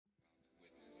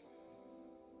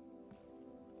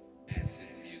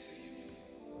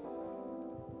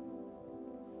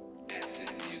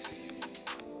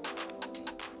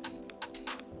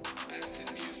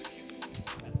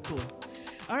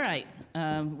All right,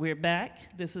 we're back.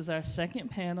 This is our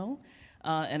second panel,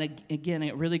 and again,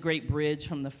 a really great bridge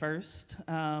from the first,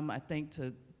 I think,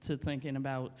 to thinking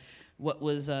about what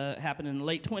was happening in the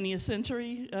late 20th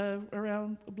century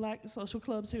around Black social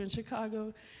clubs here in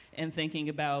Chicago, and thinking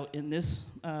about in this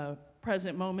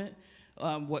present moment,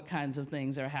 what kinds of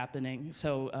things are happening.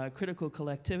 So Critical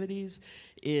Collectivities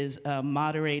is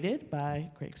moderated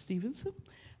by Greg Stevenson.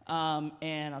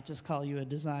 And I'll just call you a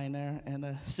designer and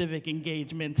a civic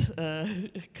engagement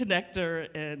connector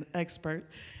and expert,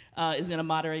 is going to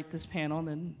moderate this panel.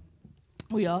 And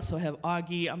we also have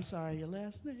Augie, I'm sorry, your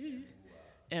last name,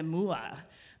 and Mua,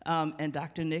 and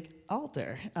Dr. Nick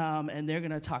Alder. And they're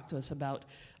going to talk to us about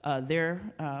their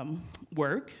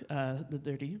work, the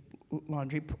Dirty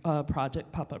Laundry Project,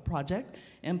 Pop-Up Project,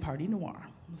 and Party Noir.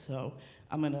 So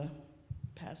I'm going to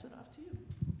pass it off to you.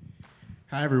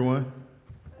 Hi, everyone.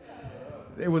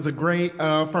 It was a great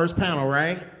first panel,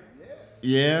 right? Yes.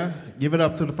 Yeah? Give it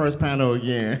up to the first panel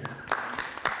again.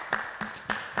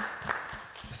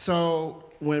 So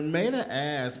when Maida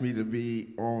asked me to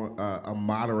be on a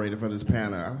moderator for this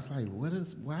panel, I was like,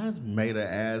 why is Maida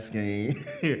asking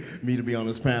me to be on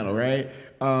this panel, right?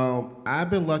 I've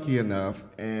been lucky enough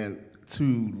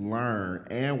to learn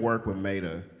and work with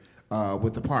Maida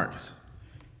with the parks.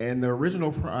 And the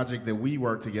original project that we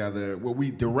worked together, well,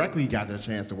 we directly got the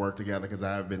chance to work together because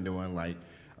I've been doing like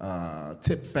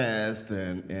Tip Fest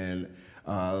and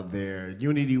their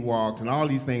Unity Walks and all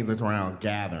these things that's around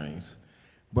gatherings.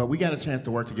 But we got a chance to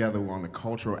work together on the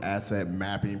Cultural Asset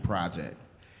Mapping Project.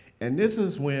 And this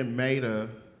is when Maida,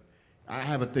 I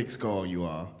have a thick skull, you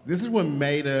all. This is when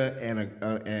Maida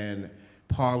and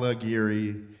Paula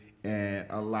Geary and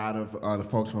a lot of the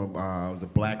folks from the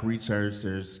Black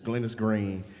researchers, Glennis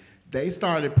Green, they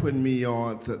started putting me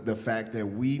on to the fact that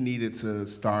we needed to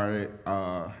start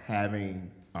having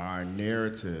our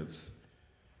narratives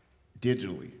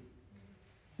digitally,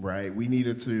 right?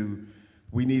 And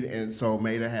so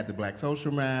Maida had the Black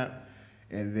Social Map,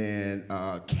 and then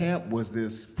Camp was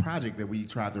this project that we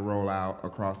tried to roll out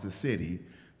across the city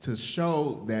to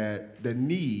show that the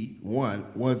need, one,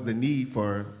 was the need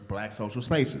for Black social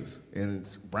spaces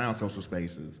and brown social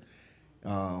spaces,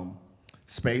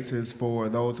 spaces for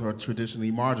those who are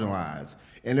traditionally marginalized.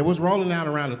 And it was rolling out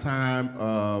around the time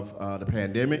of the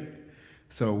pandemic.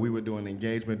 So we were doing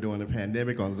engagement during the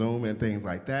pandemic on Zoom and things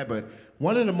like that. But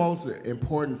one of the most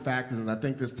important factors, and I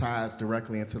think this ties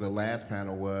directly into the last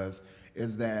panel,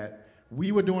 is that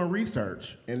we were doing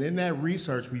research. And in that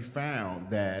research, we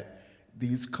found that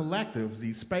these collectives,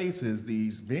 these spaces,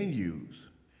 these venues,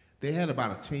 they had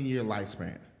about a 10-year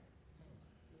lifespan.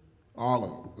 All of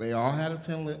them. They all had a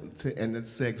 10, and it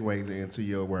segues into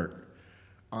your work.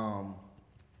 So I'm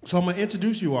gonna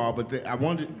introduce you all, but I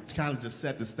wanted to kind of just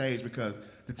set the stage because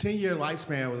the 10-year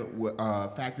lifespan was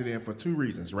factored in for two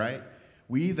reasons, right?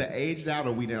 We either aged out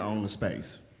or we didn't own the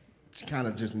space. To kind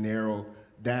of just narrow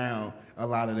down a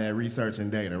lot of that research and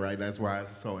data, right? That's why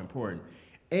it's so important.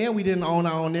 And we didn't own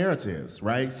our own narratives,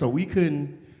 right? So we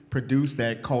couldn't produce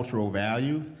that cultural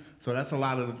value. So that's a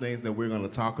lot of the things that we're gonna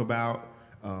talk about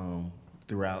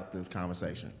throughout this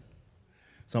conversation.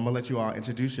 So I'm gonna let you all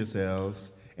introduce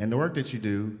yourselves and the work that you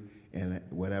do and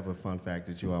whatever fun fact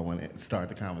that you all want to start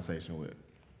the conversation with.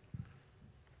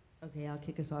 Okay, I'll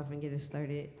kick us off and get us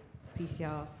started. Peace,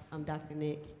 y'all. I'm Dr.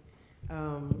 Nick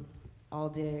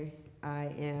Alder. I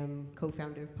am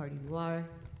co-founder of Party Noir,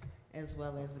 as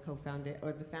well as the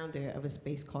founder of a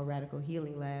space called Radical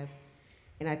Healing Lab.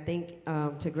 And I think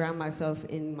to ground myself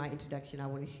in my introduction, I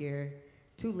want to share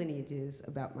two lineages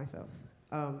about myself.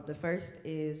 The first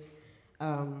is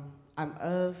I'm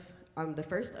the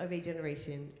first of a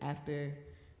generation after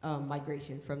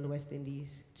migration from the West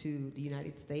Indies to the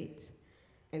United States.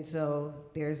 And so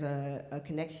there's a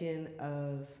connection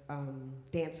of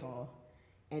dance hall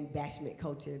and bashment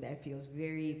culture that feels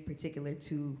very particular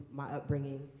to my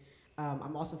upbringing.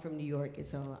 I'm also from New York, and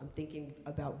so I'm thinking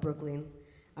about Brooklyn.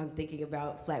 I'm thinking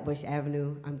about Flatbush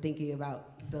Avenue. I'm thinking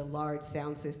about the large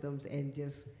sound systems and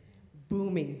just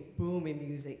booming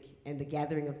music and the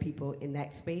gathering of people in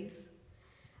that space.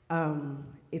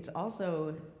 It's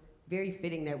also very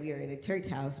fitting that we are in a church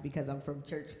house because I'm from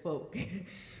church folk.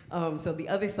 So the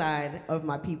other side of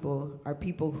my people are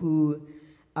people who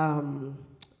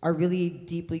are really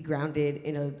deeply grounded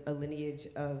in a lineage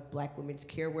of Black women's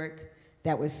care work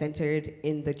that was centered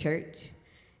in the church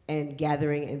and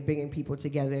gathering and bringing people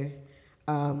together.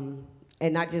 And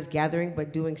not just gathering,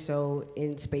 but doing so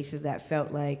in spaces that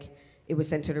felt like it was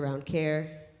centered around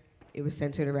care, it was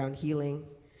centered around healing,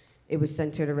 it was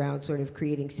centered around sort of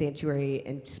creating sanctuary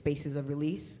and spaces of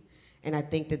release. And I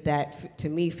think that to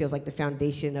me, feels like the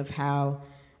foundation of how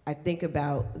I think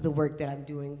about the work that I'm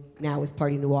doing now with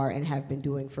Party Noir and have been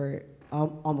doing for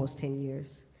almost 10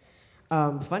 years.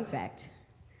 Fun fact,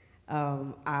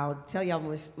 I'll tell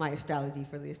y'all my astrology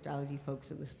for the astrology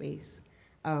folks in the space.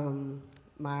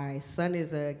 My sun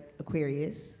is a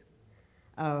Aquarius.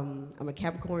 I'm a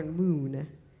Capricorn moon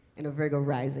and a Virgo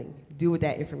rising. Do with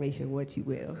that information what you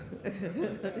will.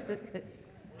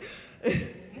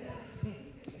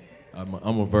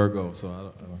 I'm a Virgo, so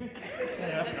I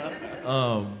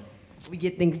don't. We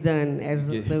get things done as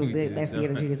that's the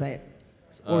energy is like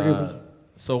orderly.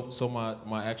 So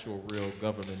my actual real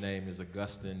government name is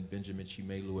Augustine Benjamin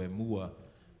Chimelu Emua.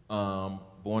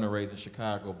 Born and raised in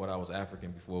Chicago, but I was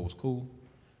African before it was cool.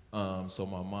 So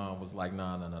my mom was like,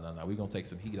 nah, we're gonna take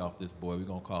some heat off this boy. We're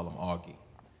gonna call him Augie,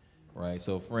 right?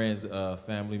 So friends,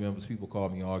 family members, people call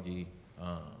me Augie.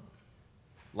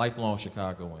 Lifelong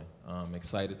Chicagoan. I'm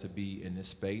excited to be in this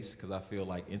space because I feel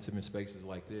like intimate spaces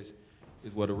like this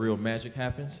is where the real magic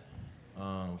happens.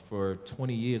 For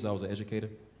 20 years, I was an educator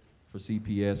for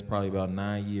CPS, probably about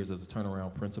 9 years as a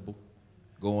turnaround principal,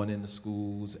 going into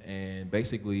schools and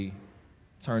basically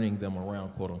turning them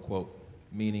around, quote unquote,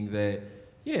 meaning that,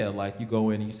 yeah, like you go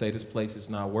in and you say this place is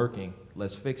not working,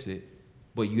 let's fix it,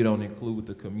 but you don't include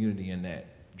the community in that.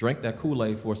 Drank that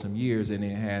Kool-Aid for some years and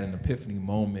then had an epiphany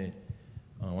moment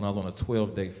when I was on a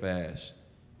 12-day fast.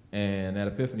 And that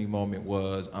epiphany moment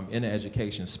was, I'm in an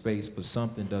education space, but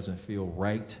something doesn't feel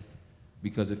right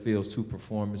because it feels too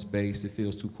performance-based, it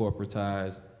feels too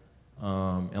corporatized.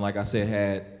 And like I said,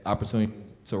 had opportunity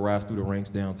to rise through the ranks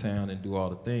downtown and do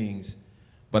all the things,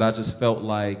 but I just felt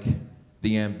like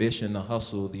the ambition, the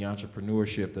hustle, the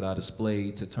entrepreneurship that I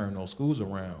displayed to turn those schools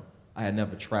around, I had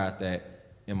never tried that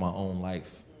in my own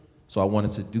life. So I wanted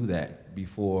to do that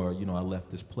before, I left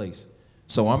this place.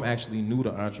 So I'm actually new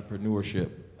to entrepreneurship.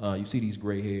 You see these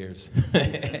gray hairs.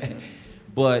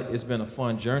 But it's been a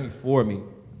fun journey for me,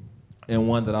 and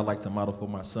one that I like to model for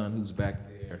my son who's back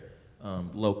there,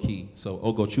 low key. So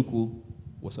Ogochukwu,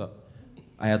 what's up?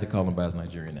 I had to call him by his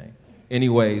Nigerian name.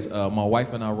 Anyways, my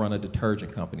wife and I run a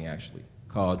detergent company actually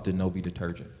called Denobi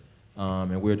Detergent.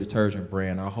 And we're a detergent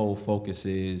brand. Our whole focus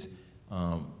is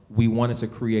we wanted to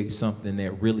create something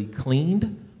that really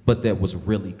cleaned, but that was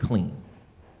really clean.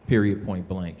 Period, point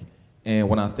blank. And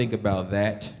when I think about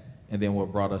that, and then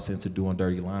what brought us into doing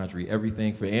dirty laundry,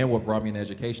 and what brought me in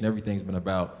education, everything's been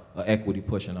about equity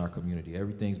push in our community.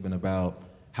 Everything's been about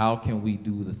how can we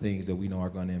do the things that we know are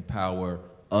gonna empower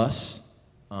us.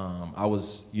 I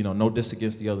was, no diss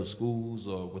against the other schools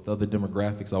or with other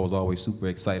demographics, I was always super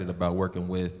excited about working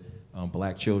with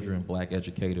Black children, Black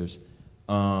educators.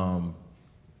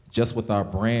 Just with our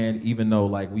brand, even though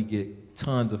like we get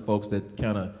tons of folks that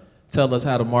kind of tell us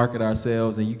how to market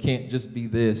ourselves, and you can't just be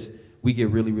this. We get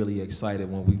really, really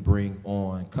excited when we bring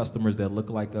on customers that look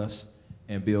like us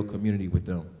and build community with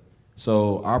them.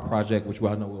 So our project, which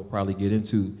I know we'll probably get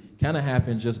into, kind of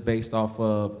happened just based off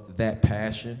of that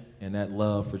passion and that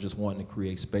love for just wanting to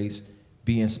create space,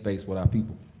 be in space with our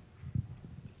people.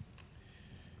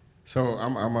 So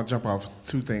I'm gonna jump off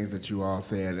two things that you all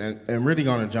said, and really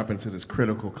gonna jump into this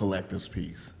critical collectives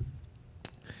piece.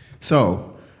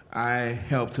 So I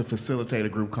help to facilitate a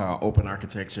group called Open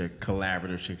Architecture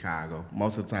Collaborative Chicago.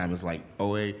 Most of the time it's like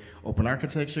OA, Open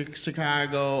Architecture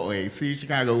Chicago, OAC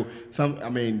Chicago.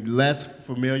 Less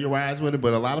familiarized with it,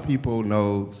 but a lot of people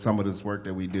know some of this work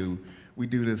that we do. We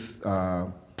do this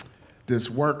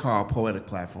work called Poetic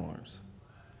Platforms.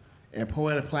 And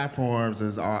Poetic Platforms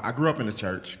is, I grew up in the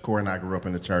church. Corey and I grew up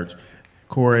in the church.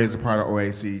 Corey is a part of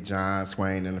OAC, John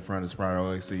Swain in the front is part of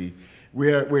OAC.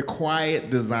 We're quiet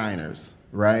designers,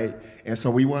 right? And so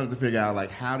we wanted to figure out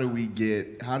like how do we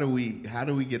get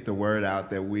the word out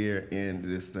that we're in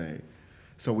this thing.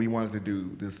 So we wanted to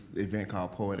do this event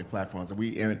called Poetic Platforms.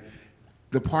 And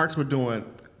the parks were doing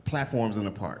platforms in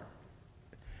the park.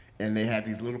 And they had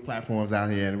these little platforms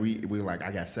out here, and we were like,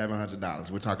 I got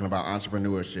 $700. We're talking about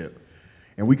entrepreneurship.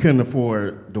 And we couldn't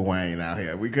afford Dwayne out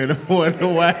here. We couldn't afford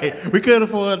Dwayne. We couldn't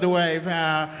afford Dwayne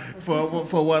Powell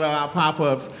for one of our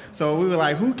pop-ups. So we were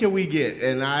like, who can we get?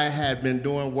 And I had been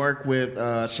doing work with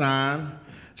Sean.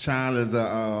 Sean is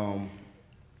another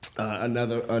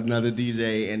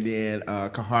DJ, and then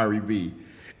Kahari B.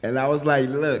 And I was like,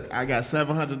 look, I got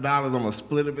 $700. I'm gonna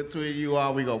split it between you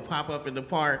all. We gonna pop up in the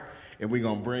park, and we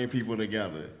gonna bring people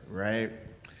together, right?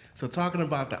 So talking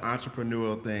about the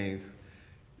entrepreneurial things,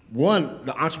 one,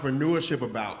 the entrepreneurship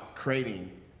about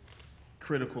creating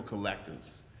critical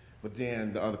collectives, but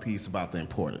then the other piece about the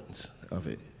importance of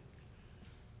it.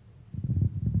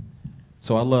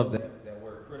 So I love that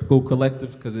word critical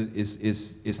collectives because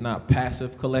it's not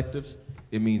passive collectives.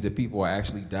 It means that people are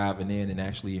actually diving in and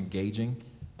actually engaging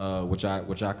which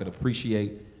I could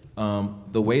appreciate.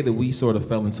 The way that we sort of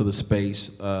fell into the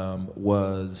space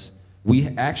was we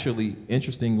actually,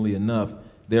 interestingly enough,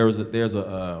 there's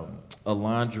a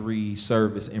laundry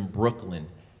service in Brooklyn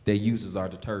that uses our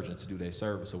detergent to do their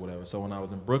service or whatever. So when I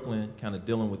was in Brooklyn, kind of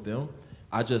dealing with them,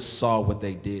 I just saw what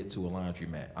they did to a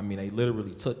laundromat. I mean, they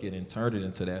literally took it and turned it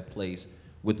into that place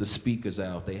with the speakers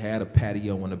out. They had a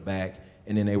patio in the back,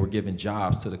 and then they were giving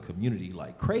jobs to the community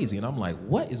like crazy. And I'm like,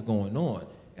 what is going on?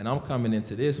 And I'm coming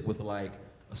into this with like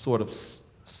a sort of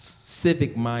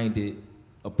civic-minded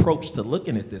approach to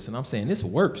looking at this. And I'm saying, this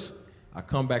works. I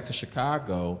come back to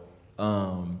Chicago,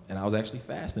 and I was actually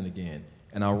fasting again.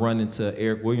 And I run into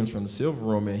Eric Williams from the Silver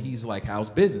Room, and he's like, how's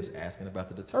business? Asking about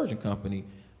the detergent company.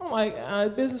 I'm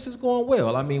like, business is going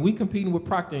well. I mean, we competing with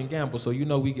Procter & Gamble, so you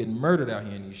know we getting murdered out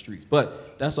here in these streets.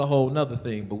 But that's a whole nother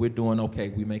thing, but we're doing okay.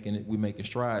 We making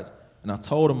strides. And I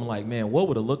told him, like, man, what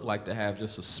would it look like to have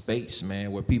just a space,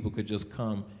 man, where people could just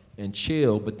come and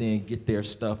chill, but then get their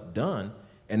stuff done?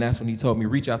 And that's when he told me,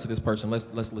 reach out to this person,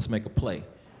 let's make a play.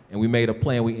 And we made a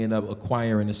play, and we ended up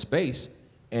acquiring the space.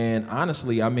 And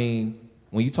honestly, I mean,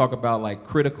 when you talk about like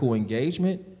critical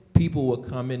engagement, people would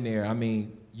come in there. I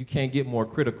mean, you can't get more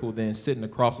critical than sitting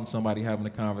across from somebody having a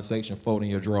conversation, folding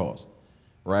your drawers,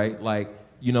 right? Like,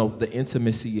 you know, the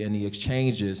intimacy and the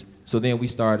exchanges. So then we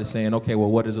started saying, okay,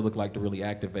 well, what does it look like to really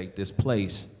activate this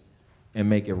place and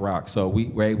make it rock? So we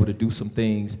were able to do some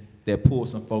things that pulled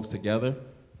some folks together,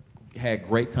 had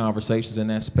great conversations in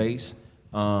that space,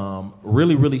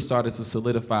 really started to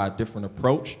solidify a different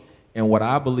approach. And what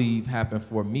I believe happened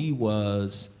for me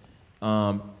was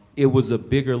it was a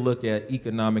bigger look at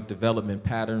economic development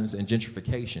patterns and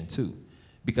gentrification too.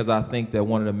 Because I think that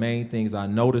one of the main things I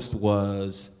noticed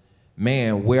was,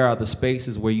 man, where are the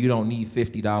spaces where you don't need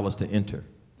 $50 to enter?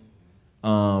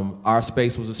 Our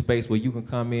space was a space where you can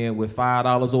come in with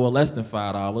 $5 or less than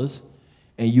 $5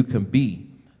 and you can be.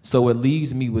 So it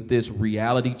leaves me with this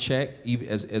reality check, even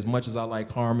as much as I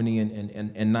like harmony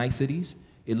and niceties,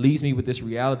 it leaves me with this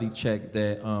reality check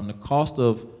that the cost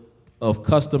of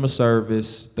customer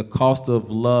service, the cost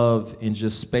of love in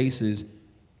just spaces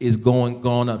is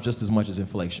gone up just as much as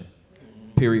inflation,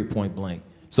 period, point blank.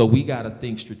 So we gotta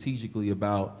think strategically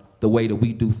about the way that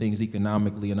we do things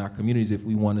economically in our communities if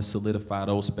we wanna solidify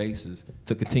those spaces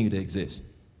to continue to exist.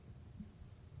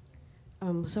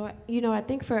 I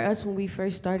think for us, when we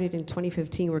first started in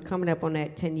 2015, we're coming up on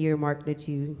that 10-year mark that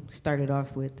you started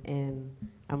off with, and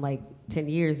I'm like, 10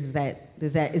 years, is that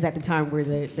the time where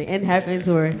the end happens,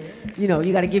 or, you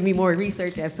got to give me more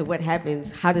research as to what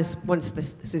happens, how does one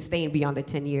sustain beyond the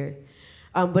 10 years?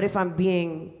 But if I'm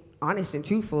being honest and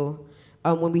truthful,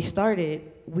 when we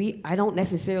started, I don't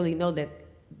necessarily know that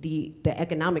the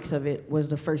economics of it was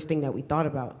the first thing that we thought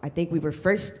about. I think we were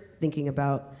first thinking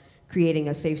about creating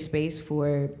a safe space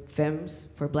for femmes,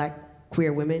 for Black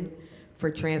queer women,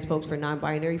 for trans folks, for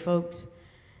non-binary folks.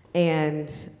 And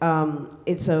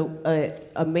it's a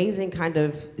amazing kind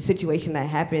of situation that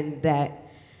happened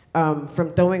that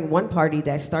from throwing one party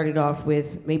that started off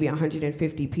with maybe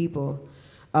 150 people,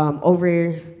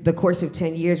 over the course of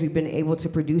 10 years, we've been able to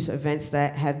produce events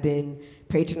that have been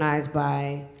patronized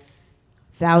by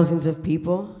thousands of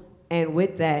people. And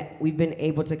with that, we've been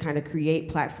able to kind of create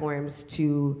platforms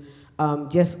to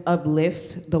just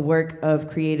uplift the work of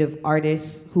creative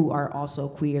artists who are also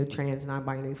queer, trans,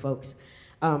 non-binary folks.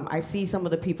 I see some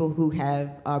of the people who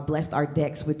have blessed our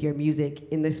decks with your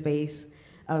music in this space,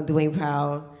 Dwayne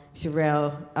Powell,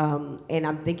 Sherelle, and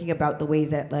I'm thinking about the ways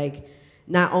that, like,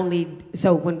 not only,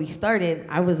 so when we started,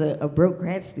 I was a broke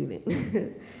grad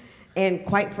student. And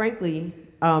quite frankly,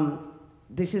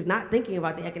 this is not thinking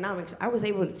about the economics. I was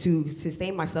able to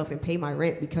sustain myself and pay my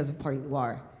rent because of Party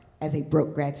Noir as a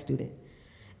broke grad student.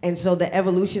 And so the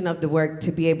evolution of the work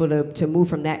to be able to move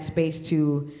from that space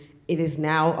to it is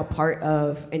now a part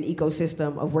of an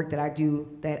ecosystem of work that I do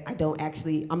that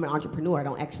I'm an entrepreneur. I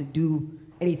don't actually do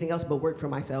anything else but work for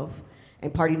myself.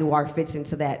 And Party Noir fits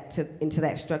into that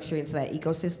structure, into that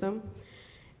ecosystem.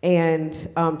 And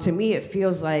to me, it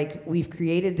feels like we've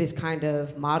created this kind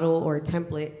of model or a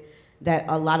template that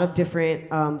a lot of different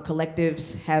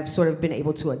collectives have sort of been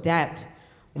able to adapt,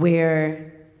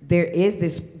 where there is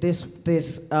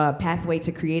this pathway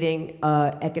to creating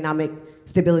economic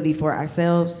stability for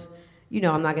ourselves.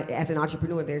 I'm not gonna, as an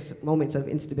entrepreneur, there's moments of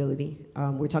instability.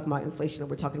 We're talking about inflation,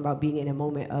 we're talking about being in a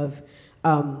moment of,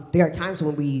 there are times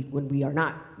when we are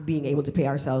not being able to pay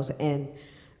ourselves. And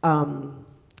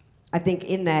I think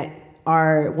in that,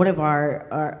 one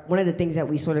of the things that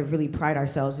we sort of really pride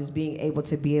ourselves is being able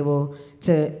to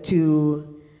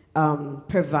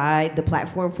provide the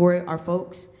platform for our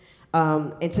folks.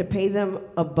 and to pay them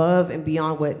above and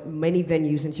beyond what many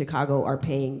venues in Chicago are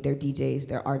paying their DJs,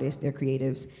 their artists, their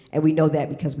creatives. And we know that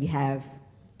because we have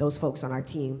those folks on our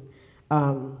team.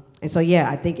 And so, yeah,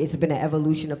 I think it's been an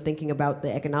evolution of thinking about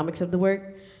the economics of the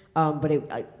work. But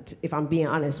if I'm being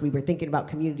honest, we were thinking about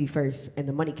community first, and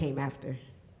the money came after.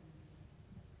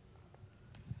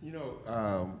 You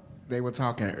know, they were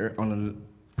talking on the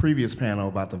previous panel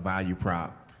about the value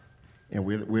prop. And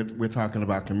we're talking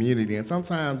about community, and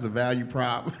sometimes the value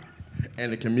prop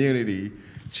and the community,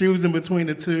 choosing between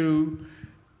the two,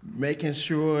 making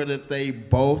sure that they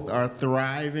both are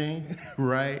thriving,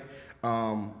 right?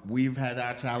 We've had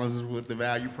our challenges with the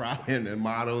value prop and the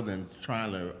models and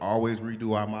trying to always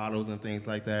redo our models and things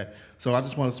like that. So I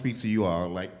just want to speak to you all,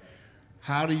 like,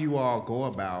 how do you all go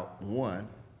about, one,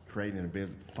 creating a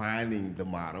business, finding the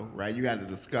model, right? You got to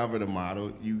discover the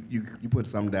model. You put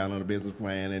something down on a business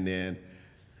plan, and then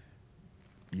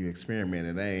you experiment,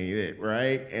 and that ain't it,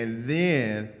 right? And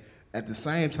then at the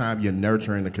same time, you're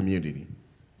nurturing the community,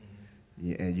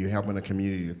 and you're helping the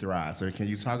community to thrive. So can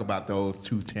you talk about those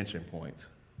two tension points?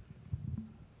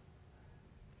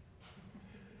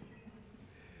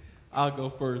 I'll go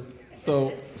first.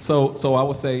 So I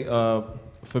would say,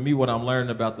 for me, what I'm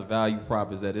learning about the value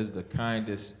prop is that it's the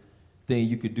kindest thing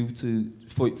you could do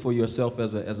for yourself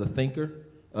as a thinker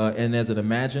and as an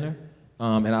imaginer.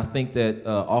 And I think that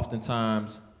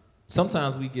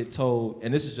sometimes we get told,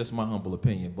 and this is just my humble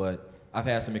opinion, but I've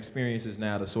had some experiences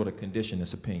now to sort of condition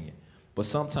this opinion. But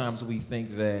sometimes we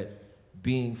think that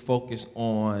being focused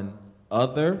on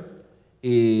other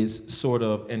is sort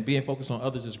of, and being focused on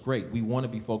others is great. We want to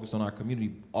be focused on our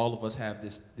community. All of us have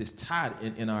this tie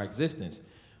in our existence.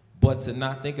 But to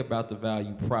not think about the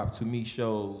value prop, to me,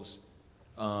 shows,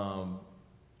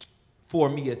 for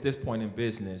me at this point in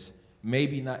business,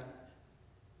 maybe not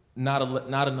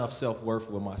enough self-worth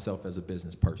with myself as a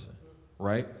business person,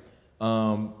 right?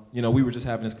 You know, we were just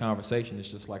having this conversation.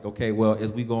 It's just like, okay, well,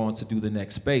 as we go on to do the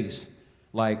next space,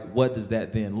 like, what does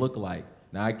that then look like?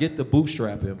 Now, I get the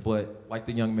bootstrapping, but like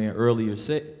the young man earlier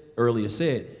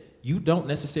said, you don't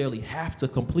necessarily have to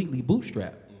completely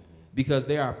bootstrap, because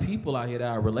there are people out here, there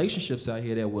are relationships out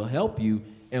here that will help you.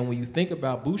 And when you think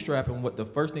about bootstrapping, what the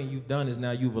first thing you've done is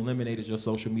now you've eliminated your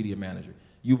social media manager.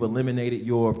 You've eliminated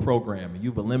your programming.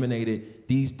 You've eliminated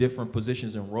these different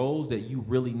positions and roles that you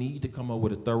really need to come up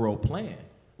with a thorough plan.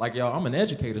 Like, y'all, I'm an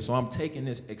educator, so I'm taking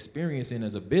this experience in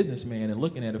as a businessman and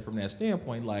looking at it from that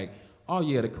standpoint like, oh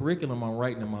yeah, the curriculum I'm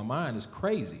writing in my mind is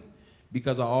crazy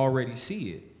because I already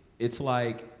see it. It's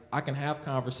like I can have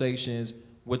conversations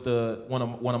with one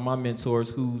of my mentors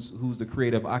who's the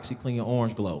creator of OxyClean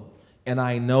Orange Glow. And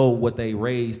I know what they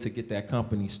raised to get that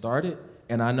company started,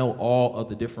 and I know all of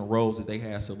the different roles that they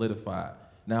had solidified.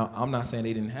 Now, I'm not saying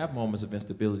they didn't have moments of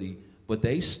instability, but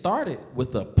they started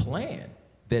with a plan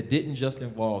that didn't just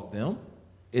involve them,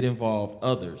 it involved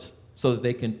others, so that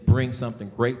they can bring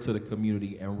something great to the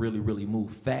community and really, really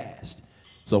move fast.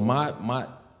 So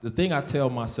the thing I tell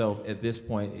myself at this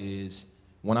point is,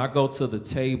 when I go to the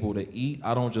table to eat,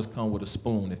 I don't just come with a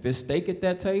spoon. If it's steak at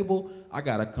that table, I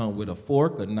gotta come with a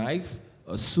fork, a knife,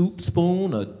 a soup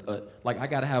spoon, like I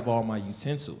gotta have all my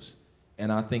utensils.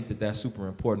 And I think that that's super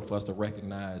important for us to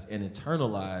recognize and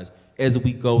internalize as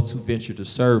we go to venture to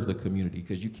serve the community,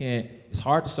 because it's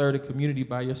hard to serve the community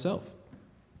by yourself.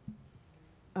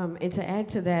 And to add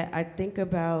to that, I think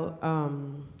about,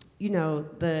 you know,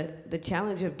 the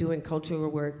challenge of doing cultural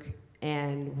work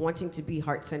and wanting to be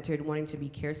heart-centered, wanting to be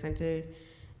care-centered,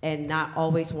 and not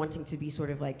always wanting to be sort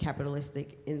of like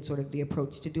capitalistic in sort of the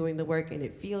approach to doing the work. And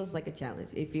it feels like a challenge.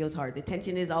 It feels hard. The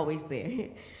tension is always there.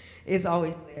 It's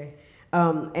always there.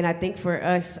 And I think for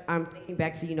us, I'm thinking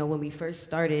back to, you know, when we first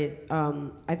started,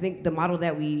 I think the model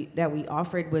that we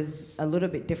offered was a little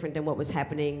bit different than what was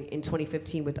happening in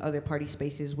 2015 with other party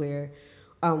spaces, where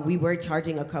we were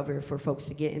charging a cover for folks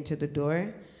to get into the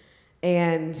door.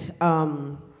 And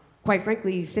quite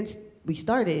frankly, since we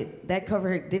started, that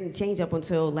cover didn't change up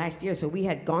until last year. So we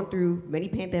had gone through many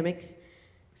pandemics,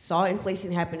 saw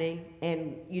inflation happening,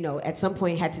 and, you know, at some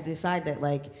point had to decide that,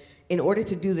 like, in order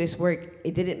to do this work,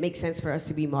 it didn't make sense for us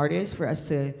to be martyrs, for us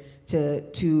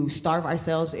to starve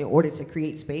ourselves in order to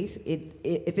create space.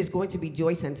 If it's going to be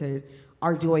joy-centered,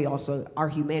 our joy also, our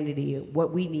humanity,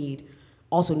 what we need,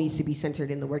 also needs to be centered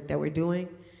in the work that we're doing.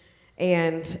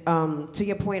 And to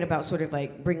your point about sort of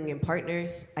like bringing in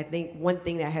partners, I think one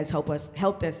thing that has helped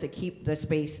us to keep the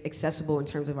space accessible in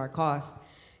terms of our cost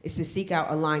is to seek out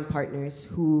aligned partners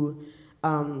who,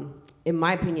 in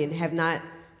my opinion, have not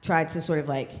tried to sort of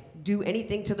like do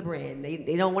anything to the brand.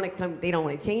 They don't want to come, they don't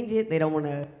want to change it, they don't want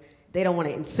to They don't want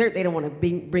to insert, they don't want to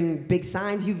bring big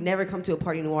signs. You've never come to a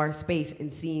Party Noir space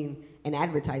and seen an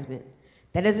advertisement.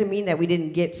 That doesn't mean that we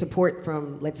didn't get support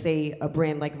from, let's say, a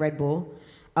brand like Red Bull.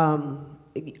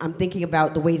 I'm thinking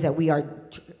about the ways that we are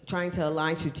trying to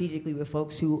align strategically with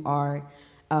folks who are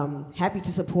happy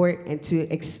to support and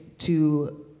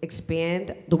to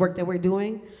expand the work that we're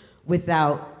doing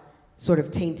without sort of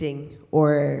tainting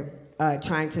or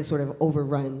trying to sort of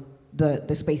overrun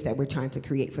the space that we're trying to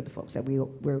create for the folks that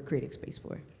we're creating space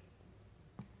for.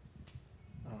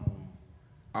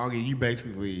 Augie, you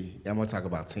basically, I'm gonna talk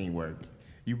about teamwork.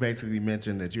 You basically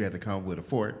mentioned that you had to come with a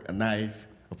fork, a knife,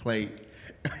 a plate,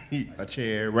 a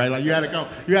chair, right? Like you had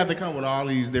to come with all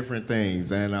these different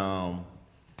things. And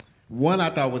one I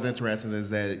thought was interesting is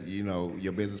that, you know,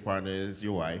 your business partner is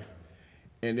your wife.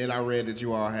 And then I read that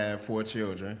you all have 4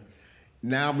 children.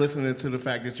 Now I'm listening to the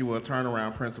fact that you were a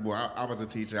turnaround principal. I was a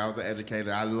teacher, I was an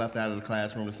educator. I left out of the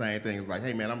classroom the same thing. It was like,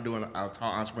 hey man, I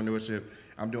taught entrepreneurship.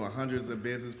 I'm doing hundreds of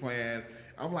business plans.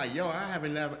 I'm like, yo, I've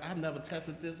never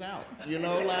tested this out. You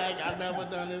know, like I've never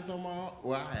done this on my own.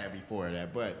 Well, I had before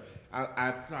that, but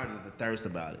I started to thirst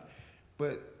about it.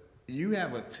 But you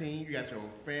have a team, you got your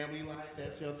family life,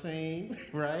 that's your team,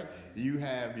 right? You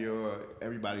have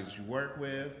everybody that you work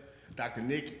with. Dr.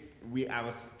 Nick, I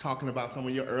was talking about some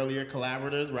of your earlier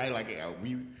collaborators, right? Like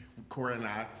Cora and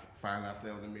I find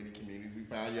ourselves in many communities. We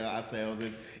found ourselves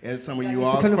in some of you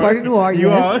all. Party Noir,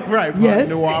 yes. Right, yes.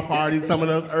 Party Noir parties, some of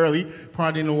those early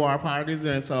Party Noir parties.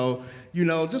 And so, you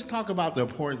know, just talk about the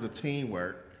importance of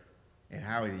teamwork and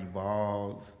how it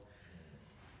evolves.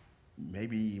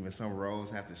 Maybe even some roles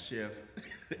have to shift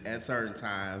at certain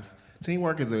times.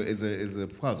 Teamwork is a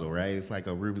puzzle, right? It's like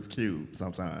a Rubik's Cube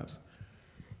sometimes.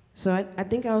 So I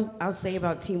think I'll say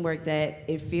about teamwork that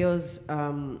it feels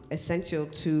essential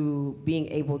to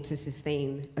being able to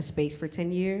sustain a space for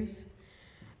 10 years.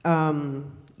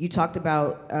 You talked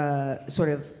about sort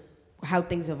of how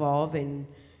things evolve, and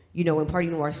you know when Party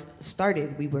Noir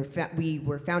started, we were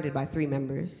founded by 3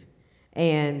 members,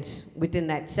 and within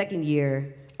that second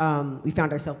year, we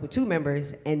found ourselves with 2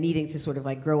 members and needing to sort of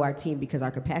like grow our team because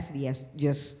our capacity as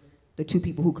just the 2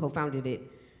 people who co-founded it.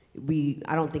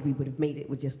 I don't think we would have made it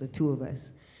with just the 2 of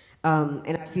us.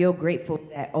 And I feel grateful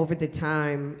that over the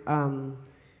time,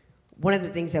 one of the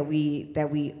things that we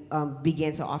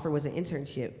began to offer was an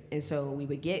internship. And so we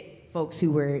would get folks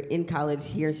who were in college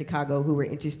here in Chicago who were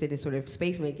interested in sort of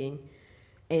space making,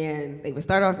 and they would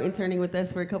start off interning with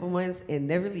us for a couple months and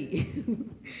never leave.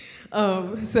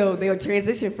 So they would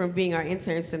transition from being our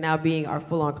interns to now being our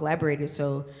full-on collaborators.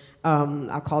 So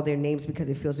I'll call their names because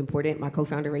it feels important. My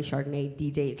co-founder, Ray Chardonnay,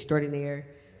 DJ extraordinaire,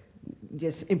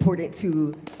 just important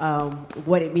to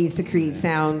what it means to create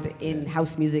sound in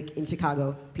house music in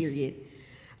Chicago, period.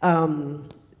 Our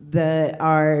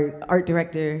art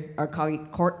director, our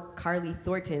Carly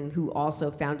Thornton, who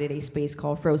also founded a space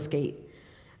called Froskate.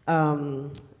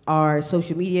 Our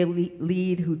social media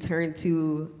lead, who turned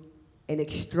to an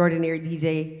extraordinary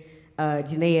DJ,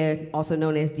 Janaea, also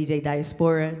known as DJ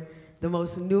Diaspora. The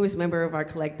most newest member of our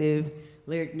collective,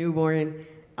 Lyric Newborn,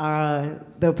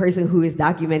 the person who is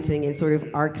documenting and sort of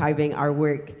archiving our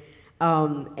work.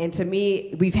 And to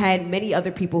me, we've had many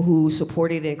other people who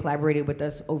supported and collaborated with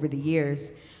us over the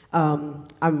years.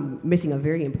 I'm missing a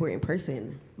very important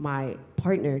person, my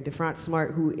partner, DeFrance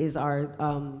Smart, who is our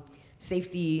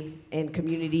safety and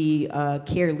community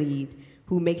care lead,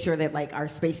 who makes sure that like our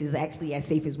space is actually as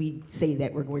safe as we say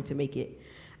that we're going to make it.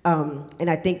 And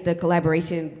I think the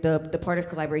collaboration, the part of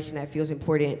collaboration that feels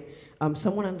important,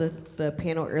 someone on the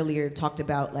panel earlier talked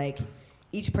about like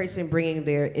each person bringing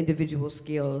their individual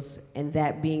skills and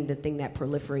that being the thing that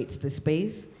proliferates the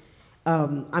space.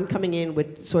 I'm coming in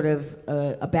with sort of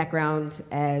a background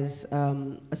as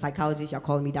a psychologist. Y'all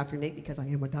calling me Dr. Nick because I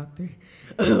am a doctor.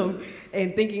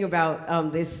 And thinking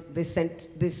about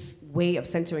this way of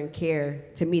centering care,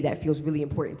 to me, that feels really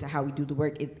important to how we do the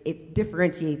work. It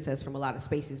differentiates us from a lot of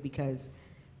spaces because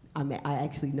I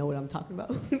actually know what I'm talking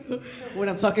about when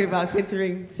I'm talking about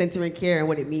centering care and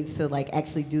what it means to like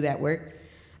actually do that work.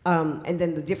 And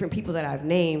then the different people that I've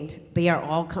named, they are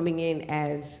all coming in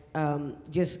as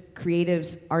just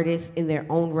creatives, artists in their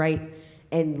own right,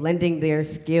 and lending their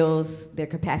skills, their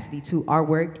capacity to our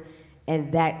work,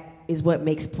 and that is what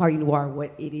makes Party Noir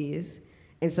what it is.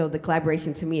 And so the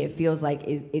collaboration, to me, it feels like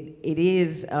it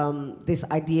is this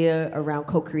idea around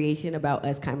co-creation, about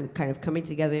us kind of coming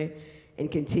together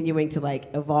and continuing to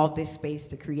like evolve this space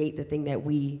to create the thing that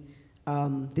we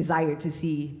desired to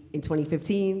see in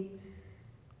 2015,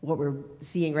 what we're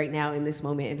seeing right now in this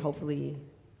moment, and hopefully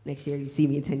next year you see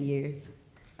me in 10 years,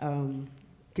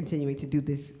 continuing to do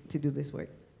this work.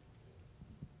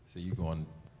 So you going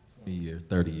 20 year,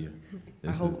 30 year.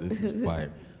 I hope. This is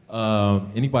fire.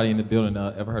 Anybody in the building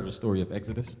ever heard of the story of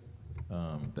Exodus?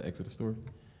 The Exodus story?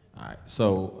 All right.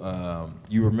 So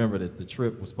you remember that the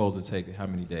trip was supposed to take how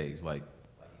many days? Like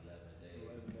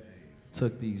 11 days.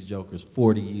 Took these jokers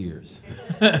 40 years.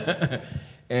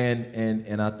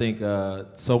 And I think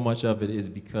so much of it is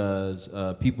because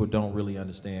people don't really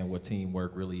understand what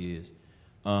teamwork really is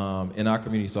in our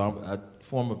community. So I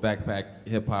form a backpack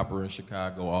hip hopper in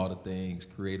Chicago, all the things,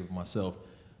 creative myself.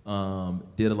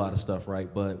 Did a lot of stuff,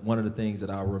 right? But one of the things that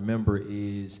I remember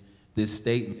is this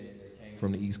statement that came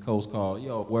from the East Coast called,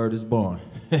 yo, word is born.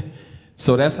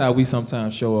 So that's how we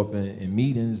sometimes show up in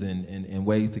meetings and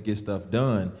ways to get stuff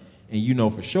done. And you know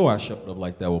for sure I showed up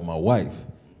like that with my wife.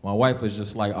 My wife was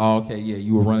just like, oh, okay, yeah,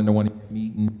 you were running to one of the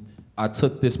meetings. I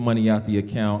took this money out the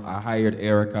account. I hired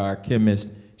Erica, our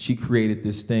chemist. She created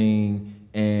this thing,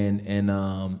 and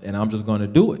I'm just gonna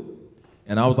do it.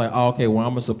 And I was like, oh, okay, well,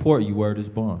 I'm gonna support you, word is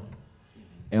born.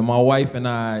 And my wife and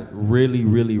I really,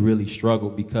 really, really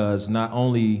struggled because not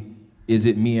only is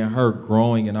it me and her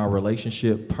growing in our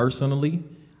relationship personally,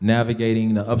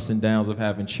 navigating the ups and downs of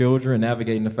having children,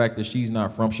 navigating the fact that she's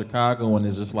not from Chicago and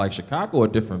is just like, Chicago, a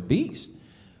different beast.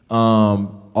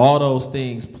 All those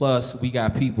things, plus we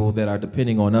got people that are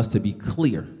depending on us to be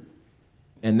clear.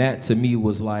 And that to me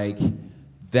was like,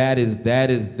 that is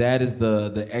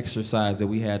the exercise that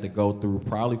we had to go through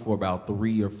probably for about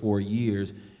 3 or 4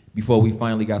 years before we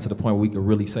finally got to the point where we could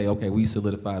really say, okay, we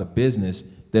solidified a business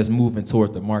that's moving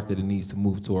toward the mark that it needs to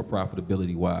move toward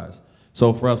profitability wise.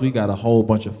 So for us, we got a whole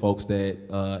bunch of folks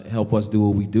that help us do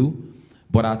what we do.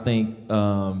 But I think,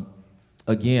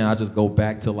 again, I just go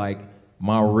back to like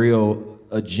my real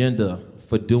agenda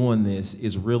for doing this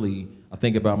is really, I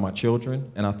think about my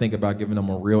children and I think about giving them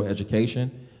a real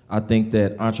education. I think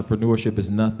that entrepreneurship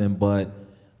is nothing but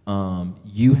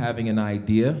you having an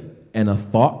idea and a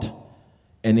thought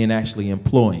and then actually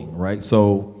employing, right?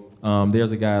 So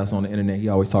there's a guy that's on the internet, he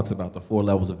always talks about the 4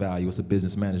 levels of value. It's a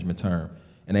business management term.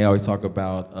 And they always talk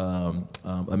about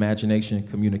imagination,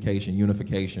 communication,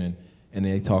 unification, and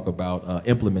they talk about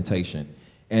implementation.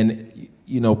 And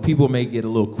you know, people may get a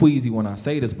little queasy when I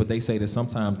say this, but they say that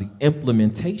sometimes the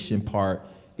implementation part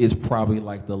is probably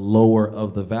like the lower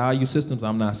of the value systems.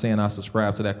 I'm not saying I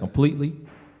subscribe to that completely,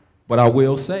 but I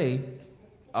will say,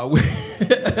 I will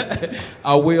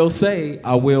say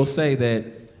that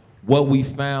what we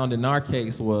found in our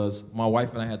case was my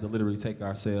wife and I had to literally take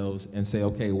ourselves and say,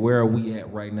 okay, where are we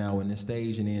at right now in this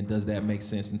stage? And then does that make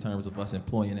sense in terms of us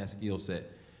employing that skill set?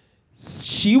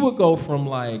 She would go from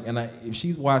like, and if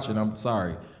she's watching, I'm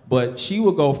sorry, but she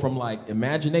would go from like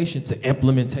imagination to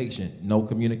implementation, no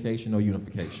communication, no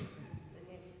unification.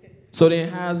 So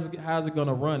then how's it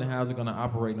gonna run and how's it gonna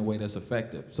operate in a way that's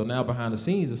effective? So now behind the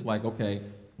scenes, it's like, okay,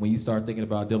 when you start thinking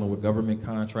about dealing with government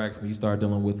contracts, when you start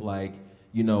dealing with like,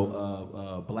 you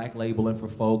know, black labeling for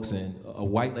folks and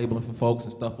white labeling for folks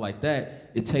and stuff like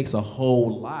that, it takes a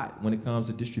whole lot when it comes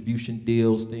to distribution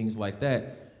deals, things like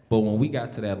that. But when we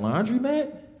got to that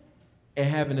laundromat and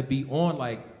having to be on,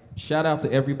 like, shout out to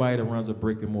everybody that runs a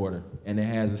brick and mortar and that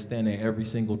has to stand there every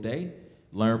single day,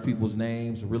 learn people's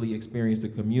names, really experience the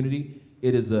community.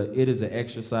 It is an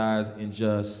exercise in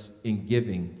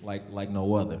giving like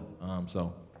no other. I'm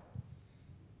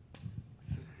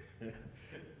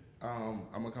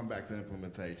gonna come back to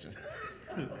implementation.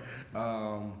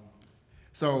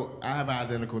 So I have an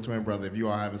identical twin brother. If you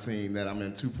all haven't seen that, I'm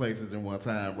in 2 places in one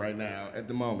time right now at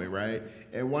the moment, right?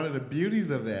 And one of the beauties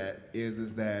of that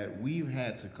is that we've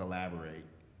had to collaborate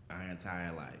our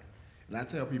entire life. And I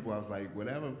tell people, I was like,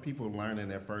 whatever people learn in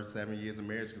their first 7 years of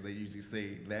marriage, because they usually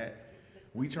say that,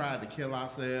 we tried to kill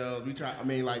ourselves.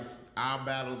 Like our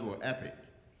battles were epic,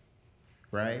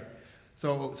 right?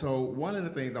 So one of the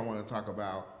things I want to talk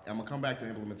about, I'm gonna come back to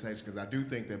implementation because I do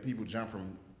think that people jump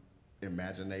from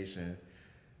imagination,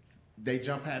 they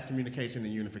jump past communication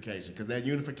and unification because that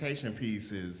unification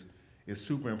piece is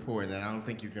super important and I don't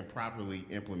think you can properly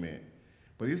implement.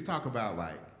 But let's talk about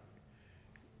like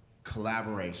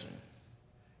collaboration.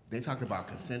 They talked about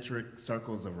concentric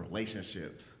circles of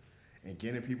relationships and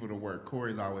getting people to work.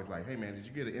 Corey's always like, hey man, did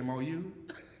you get an MOU?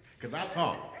 Because I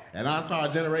talk. And I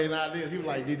started generating ideas. He was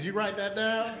like, did you write that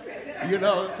down? You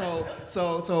know,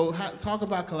 so talk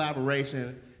about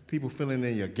collaboration, people filling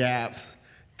in your gaps,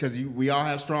 because we all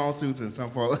have strong suits and some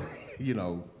folks, you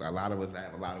know, a lot of us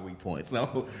have a lot of weak points.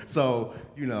 So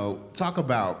you know, talk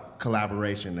about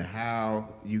collaboration and how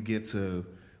you get to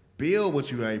build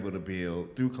what you're able to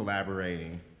build through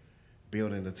collaborating,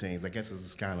 building the teams. I guess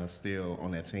it's kind of still on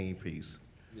that team piece.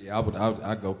 Yeah,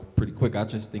 I'd go pretty quick. I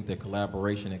just think that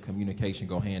collaboration and communication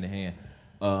go hand in hand.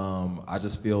 I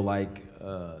just feel like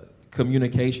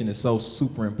communication is so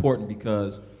super important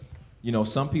because, you know,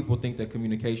 some people think that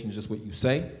communication is just what you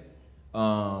say,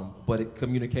 but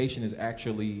communication is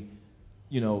actually,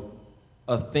 you know,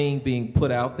 a thing being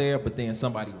put out there, but then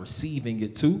somebody receiving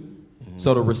it too. Mm-hmm.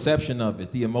 So the reception of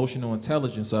it, the emotional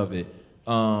intelligence of it.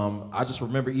 I just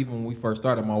remember even when we first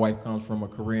started, my wife comes from a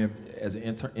career as an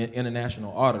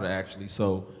international auditor, actually.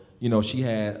 So, you know, she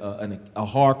had a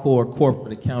hardcore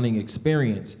corporate accounting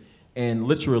experience. And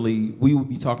literally, we would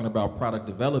be talking about product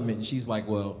development, and she's like,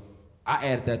 well,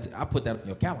 I put that on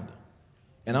your calendar.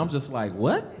 And I'm just like,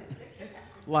 what?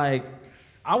 Like,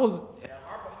 I was,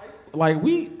 like,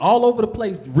 we all over the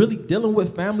place really dealing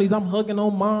with families. I'm hugging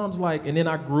on moms, like, and then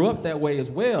I grew up that way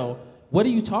as well. What are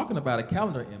you talking about, a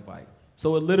calendar invite?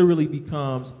 So it literally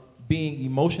becomes being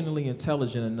emotionally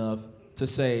intelligent enough to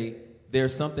say,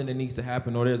 there's something that needs to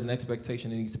happen or there's an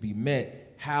expectation that needs to be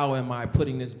met. How am I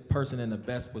putting this person in the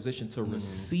best position to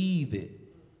receive it?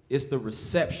 It's the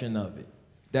reception of it.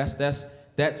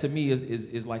 That to me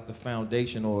is like the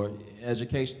foundation, or in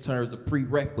education terms, the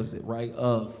prerequisite, right,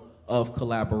 of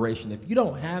collaboration. If you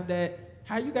don't have that,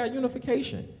 how you got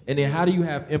unification? And then how do you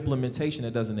have implementation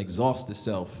that doesn't exhaust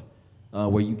itself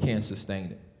where you can't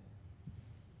sustain it?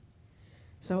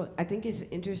 So I think it's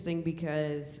interesting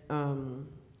because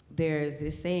there's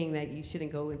this saying that you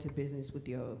shouldn't go into business with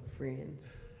your friends.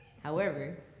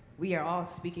 However, we are all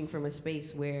speaking from a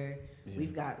space where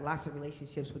we've got lots of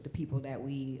relationships with the people that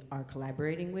we are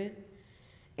collaborating with.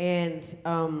 And,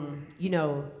 you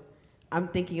know, I'm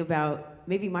thinking about,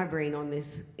 maybe my brain in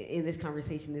this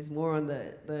conversation is more on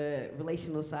the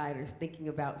relational side, or thinking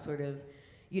about sort of,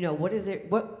 you know,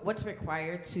 what's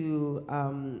required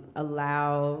to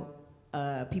allow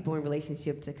people in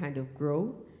relationship to kind of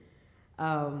grow,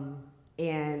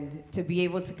 and to be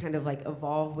able to kind of like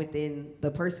evolve within the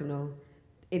personal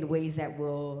in ways that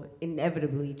will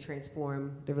inevitably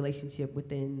transform the relationship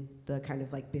within the kind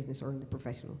of like business or in the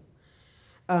professional.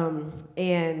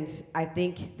 And I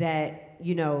think that,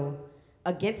 you know,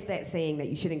 against that saying that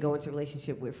you shouldn't go into a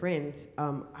relationship with friends,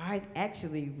 I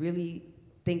actually really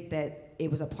think that it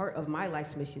was a part of my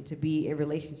life's mission to be in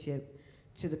relationship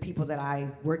to the people that I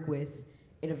work with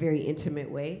in a very intimate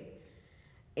way.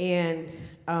 And,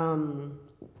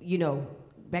 you know,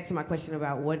 back to my question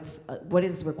about what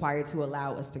is required to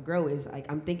allow us to grow is, like,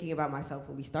 I'm thinking about myself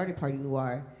when we started Party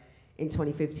Noir in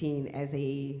 2015 as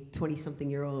a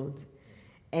 20-something-year-old.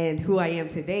 And who I am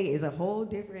today is a whole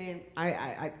different,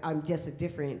 I'm just a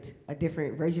different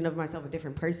version of myself, a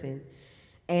different person.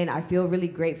 And I feel really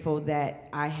grateful that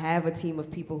I have a team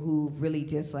of people who really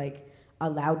just like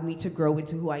allowed me to grow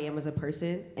into who I am as a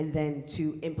person, and then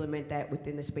to implement that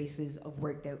within the spaces of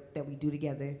work that we do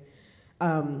together.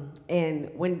 And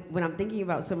when I'm thinking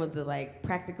about some of the like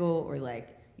practical, or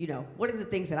like, you know, what are the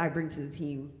things that I bring to the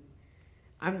team?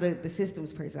 I'm the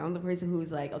systems person. I'm the person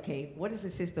who's like, okay, what is the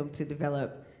system to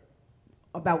develop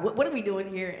about what are we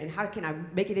doing here, and how can I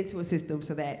make it into a system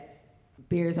so that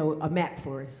there's a map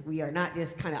for us? We are not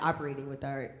just kind of operating with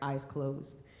our eyes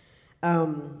closed.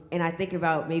 And I think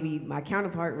about maybe my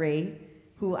counterpart, Ray,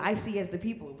 who I see as the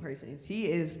people person.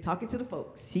 She is talking to the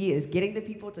folks. She is getting the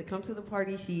people to come to the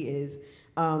party. She is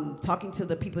talking to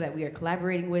the people that we are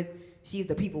collaborating with. She's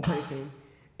the people person.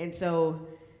 And so,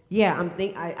 yeah,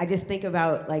 I just think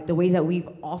about like the ways that we've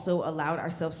also allowed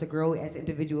ourselves to grow as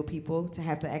individual people, to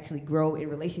have to actually grow in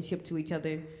relationship to each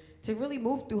other, to really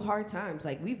move through hard times.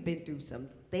 Like, we've been through some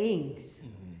things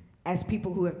as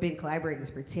people who have been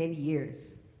collaborators for 10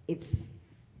 years.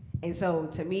 And so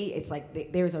to me, it's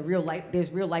like there's real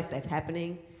life that's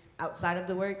happening outside of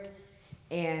the work.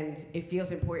 And it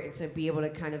feels important to be able to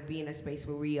kind of be in a space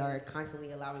where we are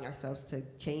constantly allowing ourselves to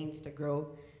change, to grow,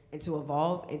 and to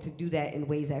evolve, and to do that in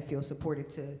ways that feel supportive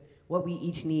to what we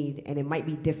each need. And it might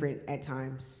be different at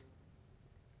times.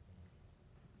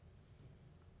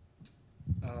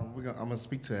 I'm going to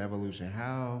speak to evolution.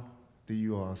 How do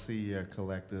you all see your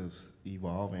collectives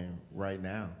evolving right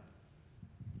now?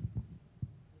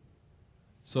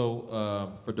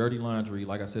 So for Dirty Laundry,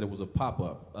 like I said, it was a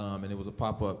pop-up, and it was a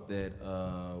pop-up that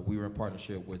we were in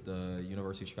partnership with the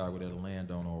University of Chicago. They're the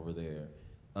landowner over there.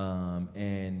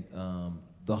 And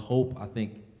the hope, I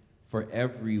think, for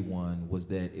everyone was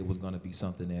that it was going to be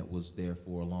something that was there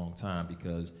for a long time,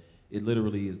 because it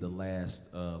literally is the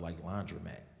last like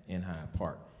laundromat in Hyde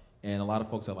Park. And a lot of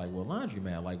folks are like, well,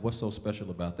 laundromat, like what's so special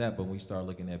about that? But when we start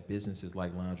looking at businesses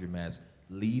like laundromats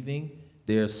leaving,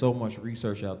 there's so much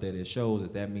research out there that shows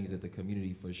that means that the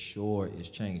community for sure is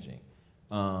changing.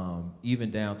 Even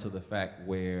down to the fact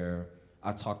where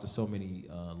I talked to so many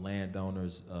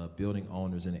landowners, building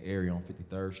owners in the area on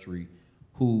 53rd Street,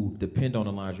 who depend on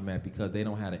the laundromat because they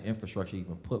don't have the infrastructure to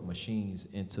even put machines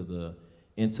into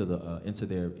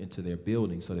their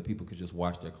building so that people could just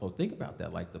wash their clothes. Think about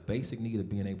that, like the basic need of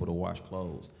being able to wash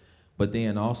clothes. But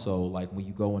then also, like when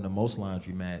you go into most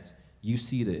laundromats, you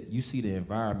see the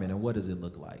environment, and what does it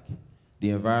look like? The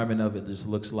environment of it just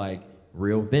looks like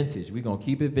real vintage. We're gonna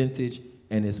keep it vintage,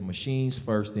 and it's machines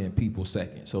first, then people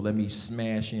second. So let me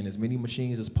smash in as many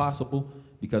machines as possible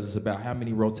because it's about how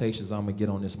many rotations I'm gonna get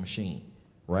on this machine,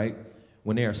 right?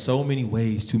 When there are so many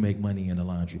ways to make money in a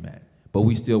laundromat, but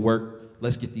we still work,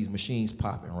 let's get these machines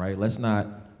popping, right? Let's not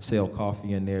sell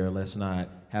coffee in there. Let's not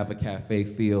have a cafe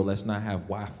feel. Let's not have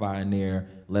Wi-Fi in there.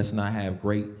 Let's not have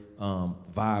great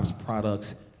vibes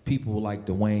products. People like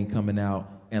Dwayne coming out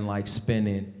and like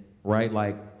spending, right?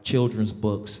 Like children's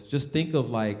books. Just think of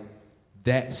like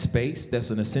that space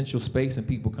that's an essential space and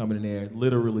people coming in there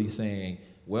literally saying,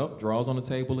 well, drawers on the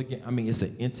table again. I mean, it's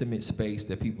an intimate space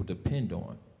that people depend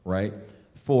on, right?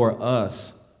 For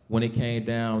us, when it came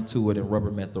down to it and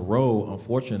rubber met the road,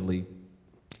 unfortunately,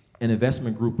 an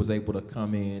investment group was able to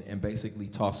come in and basically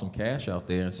toss some cash out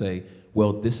there and say,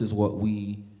 well, this is what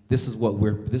we're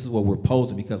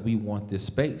posing because we want this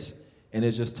space. And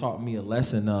it just taught me a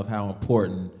lesson of how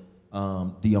important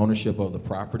the ownership of the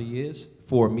property is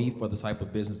for me, for the type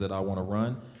of business that I want to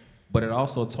run. But it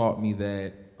also taught me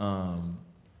that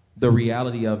the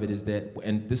reality of it is that,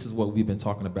 and this is what we've been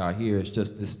talking about here, it's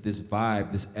just this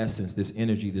vibe, this essence, this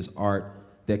energy, this art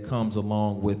that comes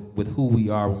along with who we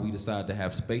are when we decide to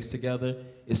have space together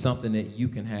is something that you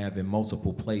can have in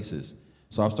multiple places.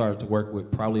 So I've started to work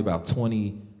with probably about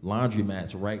 20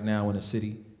 laundromats right now in the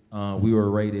city. We were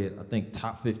rated, I think,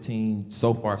 top 15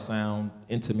 so far sound,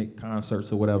 intimate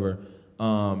concerts or whatever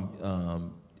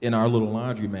in our little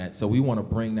laundromat. So we want to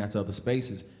bring that to other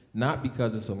spaces, not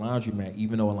because it's a laundromat,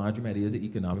 even though a laundromat is an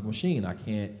economic machine. I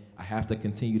have to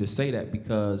continue to say that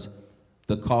because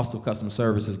the cost of customer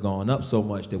service has gone up so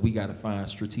much that we got to find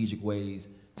strategic ways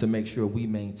to make sure we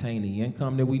maintain the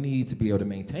income that we need to be able to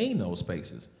maintain those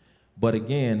spaces. But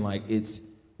again, like it's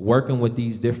working with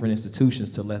these different institutions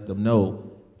to let them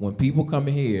know when people come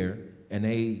in here and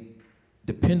they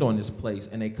depend on this place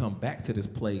and they come back to this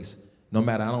place, no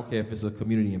matter, I don't care if it's a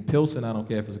community in Pilsen, I don't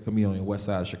care if it's a community on the west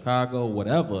side of Chicago,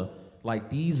 whatever, like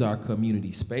these are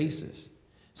community spaces.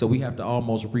 So we have to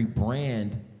almost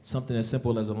rebrand something as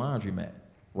simple as a laundromat,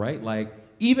 right? Like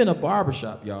even a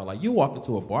barbershop, y'all, like you walk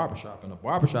into a barbershop and a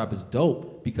barbershop is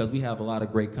dope because we have a lot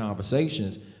of great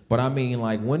conversations. But I mean,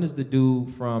 like, when is the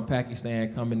dude from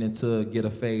Pakistan coming in to get a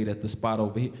fade at the spot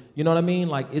over here? You know what I mean?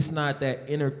 Like, it's not that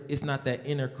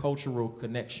intercultural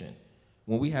connection.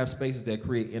 When we have spaces that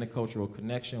create intercultural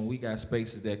connection, we got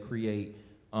spaces that create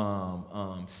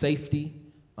safety,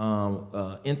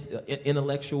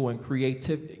 intellectual and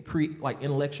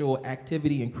intellectual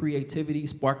activity and creativity,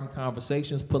 sparking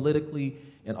conversations politically,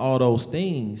 and all those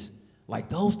things. Like,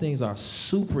 those things are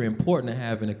super important to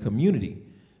have in a community.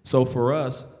 So for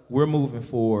us, we're moving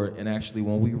forward, and actually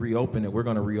when we reopen it, we're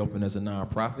gonna reopen as a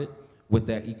nonprofit with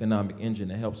that economic engine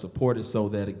to help support it so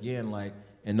that, again, like,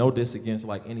 and no diss against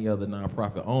like any other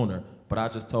nonprofit owner, but I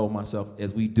just told myself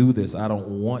as we do this, I don't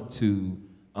want to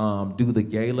do the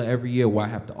gala every year where I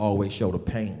have to always show the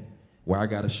pain, where I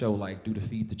gotta show like, do the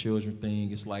feed the children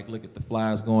thing. It's like, look at the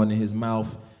flies going in his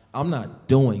mouth. I'm not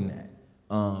doing that.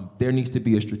 There needs to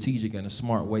be a strategic and a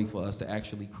smart way for us to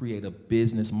actually create a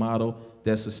business model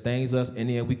that sustains us, and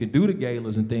then we can do the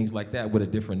galas and things like that with a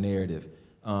different narrative.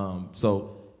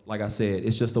 So, like I said,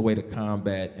 it's just a way to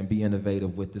combat and be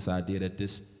innovative with this idea that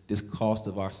this cost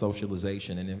of our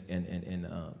socialization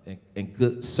and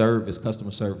good service,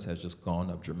 customer service, has just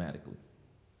gone up dramatically.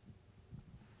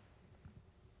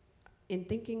 In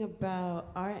thinking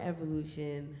about our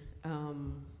evolution,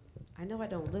 I know I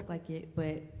don't look like it,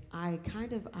 but I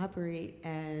kind of operate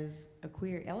as a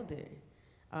queer elder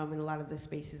in a lot of the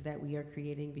spaces that we are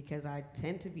creating because I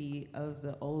tend to be of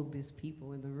the oldest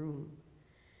people in the room.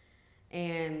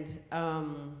 And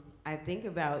I think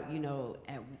about, you know,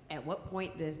 at what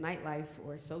point does nightlife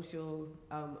or social,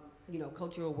 you know,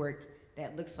 cultural work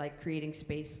that looks like creating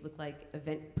space, look like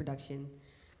event production,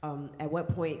 at what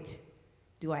point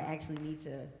do I actually need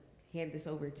to hand this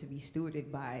over to be stewarded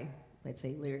by, let's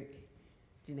say, Lyric,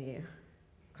 Janaea,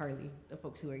 Carly, the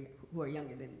folks who are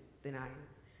younger than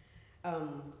I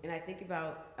am. And I think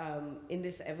about in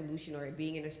this evolution or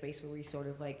being in a space where we sort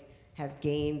of like have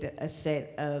gained a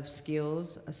set of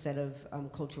skills, a set of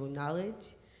cultural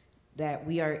knowledge, that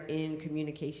we are in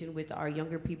communication with our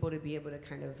younger people to be able to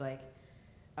kind of like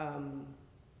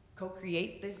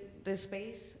co-create this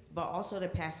space, but also to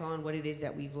pass on what it is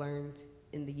that we've learned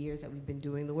in the years that we've been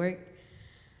doing the work.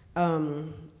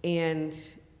 And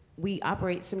we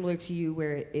operate similar to you,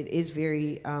 where it is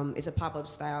very, it's a pop-up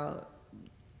style.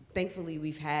 Thankfully,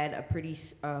 we've had a pretty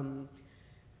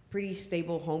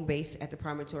stable home base at the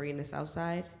Promontory in the South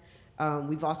Side.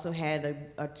 We've also had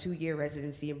a 2-year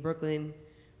residency in Brooklyn.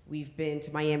 We've been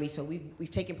to Miami, so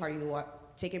we've taken Party Noir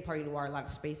a lot of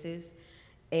spaces.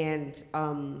 And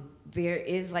there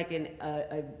is like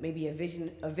maybe a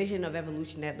vision of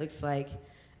evolution that looks like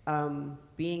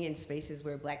being in spaces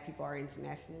where Black people are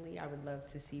internationally. I would love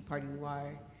to see Party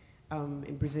Noir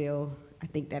in Brazil. I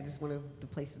think that is one of the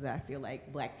places that I feel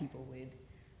like Black people would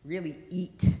really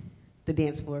eat the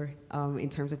dance floor in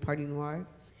terms of Party Noir.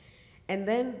 And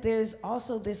then there's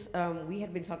also this, we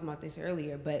had been talking about this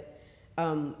earlier, but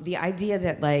the idea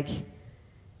that like,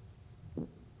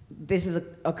 this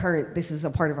is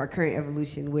a part of our current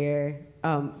evolution where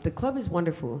the club is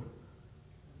wonderful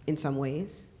in some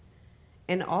ways.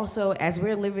 And also, as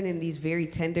we're living in these very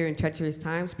tender and treacherous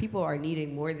times, people are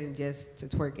needing more than just to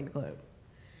twerk in the club.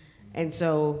 And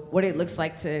so what it looks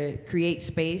like to create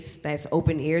space that's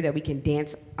open air, that we can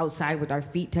dance outside with our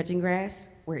feet touching grass,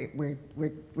 we're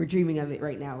dreaming of it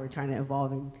right now. We're trying to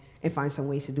evolve and find some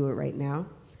ways to do it right now.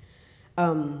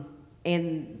 And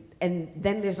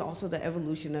then there's also the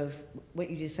evolution of what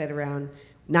you just said around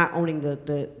not owning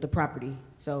the property.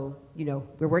 So, you know,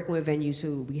 we're working with venues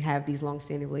who we have these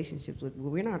long-standing relationships with, but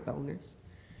we're not the owners.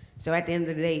 So at the end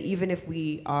of the day, even if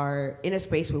we are in a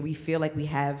space where we feel like we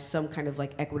have some kind of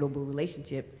like equitable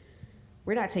relationship,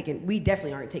 we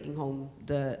definitely aren't taking home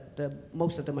the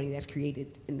most of the money that's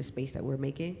created in the space that we're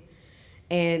making.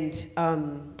 And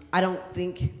I don't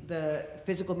think the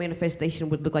physical manifestation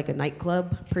would look like a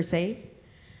nightclub per se,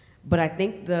 but I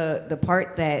think the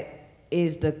part that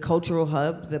is the cultural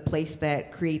hub, the place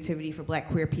that creativity for Black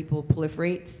queer people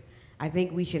proliferates, I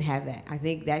think we should have that. I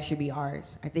think that should be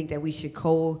ours. I think that we should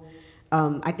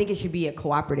I think it should be a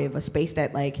cooperative, a space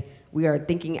that like we are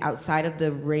thinking outside of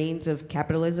the reins of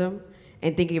capitalism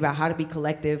and thinking about how to be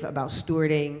collective about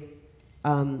stewarding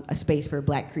a space for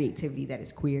Black creativity that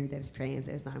is queer, that is trans,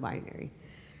 that is non-binary.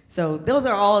 So those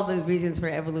are all of the reasons for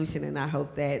evolution, and I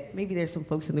hope that maybe there's some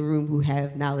folks in the room who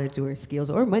have knowledge or skills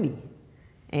or money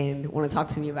and want to talk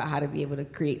to me about how to be able to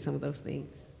create some of those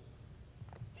things.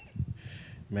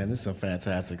 Man, this is some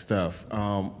fantastic stuff.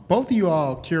 Both of you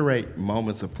all curate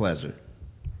moments of pleasure,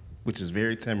 which is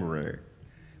very temporary,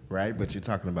 right? But you're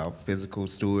talking about physical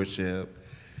stewardship.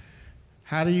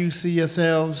 How do you see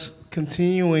yourselves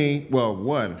continuing? Well,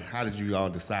 one, how did you all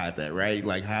decide that, right?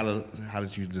 Like, how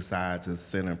did you decide to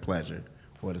center pleasure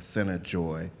or to center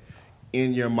joy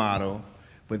in your model?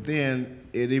 But then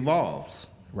it evolves,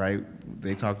 right?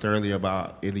 They talked earlier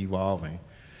about it evolving.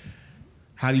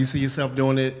 How do you see yourself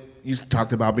doing it? You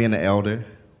talked about being an elder.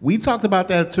 We talked about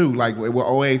that too, like with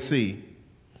OAC.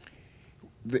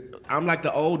 I'm like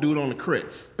the old dude on the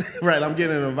crits, right? I'm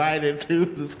getting invited to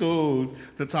the schools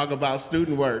to talk about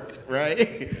student work,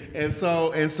 right? And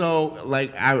so,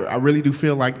 like, I really do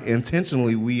feel like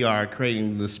intentionally we are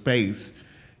creating the space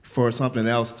for something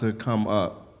else to come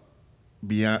up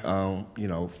beyond, you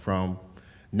know, from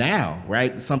now,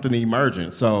 right? Something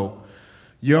emergent. So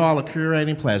you're all are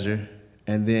curating pleasure,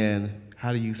 and then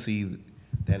how do you see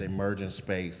that emergent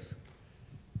space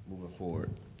moving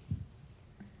forward?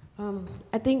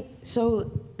 I think,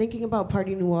 so thinking about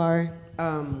Party Noir,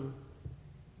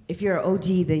 if you're an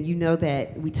OG, then you know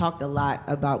that we talked a lot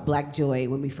about Black joy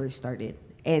when we first started.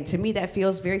 And to me, that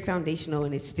feels very foundational,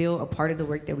 and it's still a part of the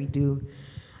work that we do.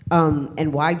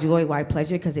 And why joy, why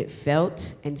pleasure? Because it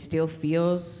felt and still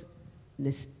feels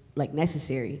like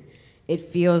necessary. It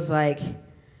feels like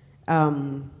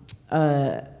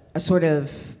a sort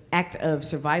of act of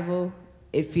survival.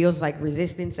 It feels like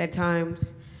resistance at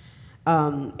times.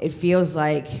 It feels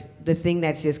like the thing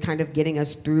that's just kind of getting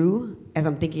us through as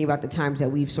I'm thinking about the times that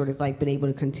we've sort of like been able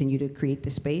to continue to create the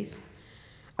space.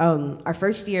 Our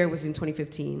first year was in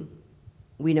 2015.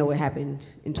 We know what happened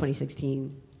in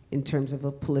 2016 in terms of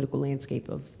a political landscape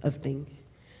of things.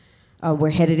 We're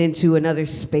headed into another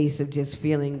space of just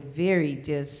feeling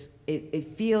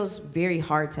it feels very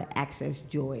hard to access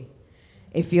joy.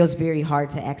 It feels very hard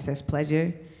to access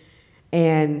pleasure.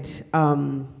 And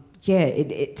yeah,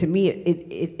 to me,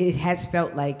 it has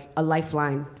felt like a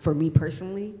lifeline for me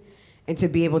personally, and to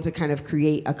be able to kind of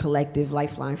create a collective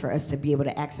lifeline for us to be able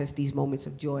to access these moments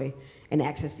of joy and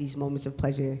access these moments of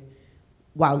pleasure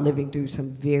while living through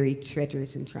some very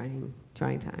treacherous and trying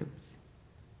times.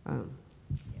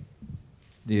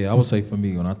 Yeah, I would say for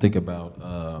me, when I think about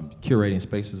curating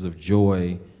spaces of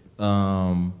joy,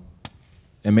 and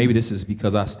maybe this is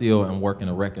because I still am working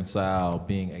to reconcile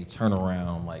being a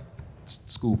turnaround, like,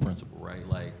 school principal, right?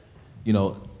 Like, you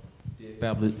know, did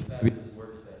fabulous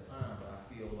work at that time, but I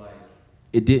feel like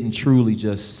it didn't truly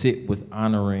just sit with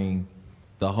honoring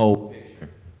the whole picture.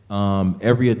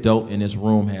 Every adult in this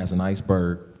room has an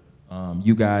iceberg.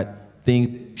 You got things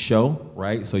that you show,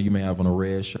 right? So you may have on a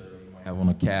red shirt, you might have on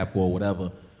a cap or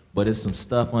whatever, but it's some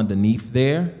stuff underneath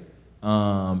there.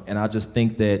 And I just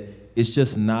think that it's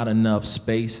just not enough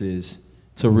spaces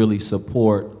to really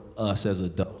support us as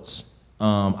adults.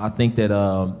 I think that,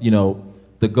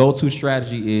 the go-to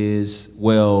strategy is,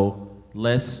 well,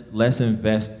 let's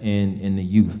invest in the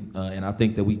youth. And I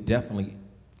think that we definitely,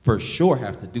 for sure,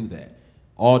 have to do that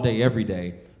all day, every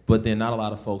day. But then not a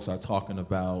lot of folks are talking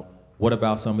about, what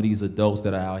about some of these adults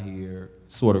that are out here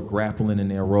sort of grappling in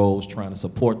their roles, trying to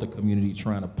support the community,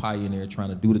 trying to pioneer, trying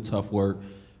to do the tough work.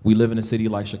 We live in a city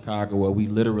like Chicago where we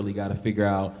literally got to figure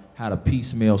out how to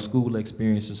piecemeal school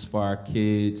experiences for our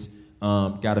kids,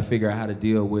 got to figure out how to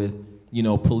deal with,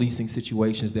 policing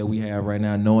situations that we have right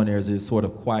now, knowing there's this sort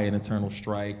of quiet internal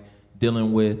strike,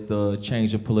 dealing with the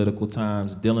change in political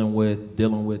times, dealing with,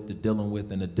 and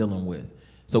the dealing with.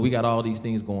 So we got all these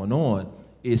things going on.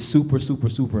 It's super, super,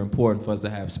 super important for us to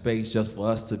have space just for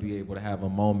us to be able to have a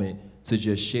moment to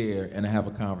just share and to have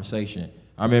a conversation.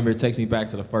 I remember it takes me back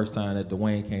to the first time that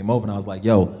Dwayne came over and I was like,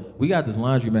 yo, we got this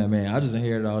laundromat, man. I just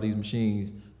inherited all these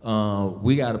machines.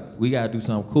 We gotta do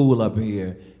something cool up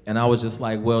here. And I was just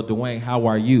like, well, Dwayne, how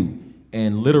are you?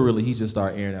 And literally he just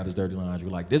started airing out his dirty laundry.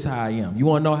 Like, this is how I am. You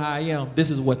wanna know how I am? This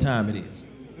is what time it is.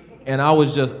 And I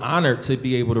was just honored to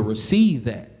be able to receive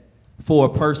that for a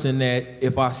person that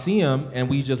if I see him and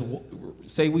we just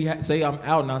say I'm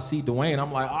out and I see Dwayne,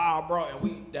 I'm like, bro, and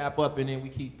we dap up and then we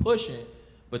keep pushing.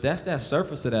 But that's that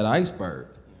surface of that iceberg.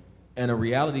 And the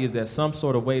reality is that some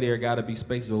sort of way there gotta be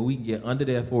spaces where we can get under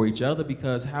there for each other,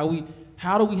 because how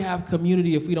do we have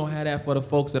community if we don't have that for the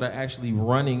folks that are actually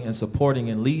running and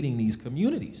supporting and leading these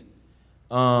communities?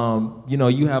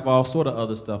 You have all sort of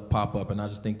other stuff pop up, and I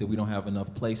just think that we don't have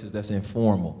enough places that's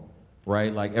informal,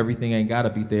 right? Like everything ain't gotta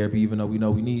be therapy, even though we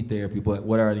know we need therapy, but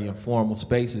what are the informal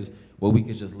spaces where we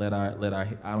could just let our,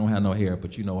 I don't have no hair,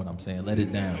 but you know what I'm saying, let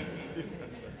it down.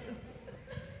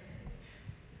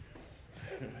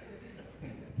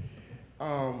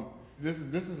 This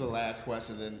is the last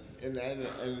question, and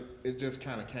it just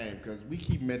kind of came because we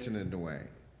keep mentioning Dwayne,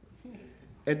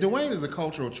 and Dwayne is a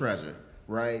cultural treasure,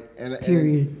 right?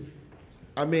 Period.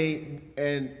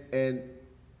 And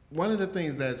one of the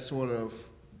things that sort of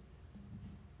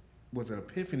was an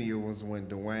epiphany was when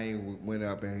Dwayne went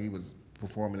up and he was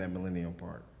performing at Millennium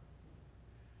Park.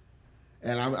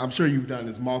 And I'm sure you've done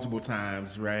this multiple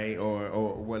times, right,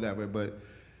 or whatever, but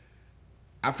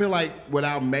I feel like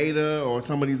without Maida or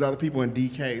some of these other people in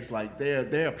DKs, like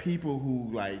there are people who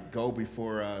like go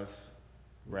before us,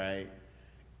 right?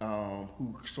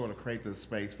 Who sort of create the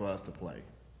space for us to play,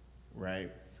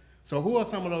 right? So who are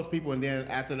some of those people? And then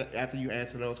after you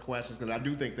answer those questions, because I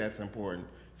do think that's important.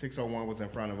 601 was in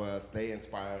front of us. They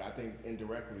inspired, I think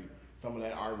indirectly, some of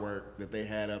that artwork that they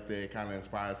had up there kind of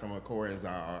inspired some of Corey's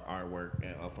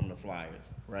artwork from the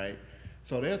flyers, right?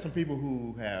 So there's some people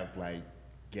who have like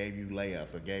gave you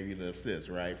layups or gave you the assist,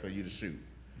 right, for you to shoot.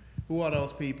 Who are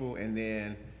those people? And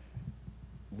then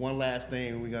one last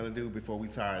thing we're gonna do before we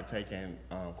start taking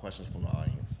questions from the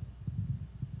audience.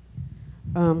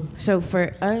 So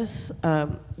for us,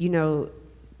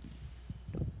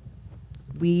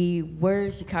 we were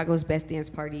Chicago's best dance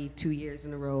party 2 years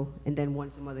in a row and then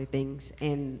won some other things.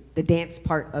 And the dance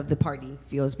part of the party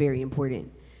feels very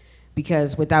important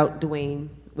because without Dwayne,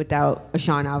 without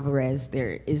Ashawn Alvarez,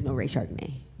 there is no Ray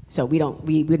Chardonnay. So we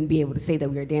wouldn't be able to say that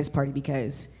we were a dance party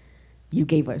because you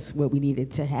gave us what we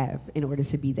needed to have in order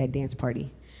to be that dance party.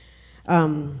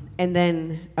 And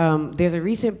then there's a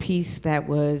recent piece that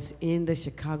was in the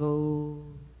Chicago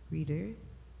Reader?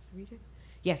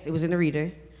 Yes, it was in the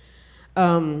Reader.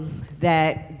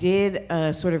 That did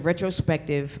a sort of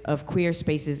retrospective of queer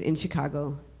spaces in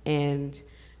Chicago and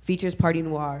features Party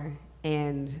Noir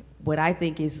and what I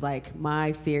think is like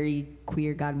my fairy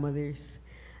queer godmothers,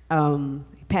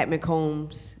 Pat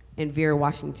McCombs and Vera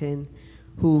Washington,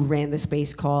 who ran the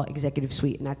space called Executive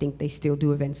Suite, and I think they still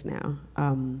do events now.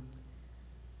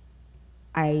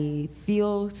 I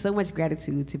feel so much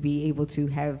gratitude to be able to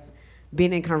have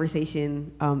been in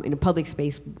conversation in a public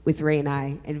space with Ray and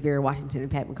I and Vera Washington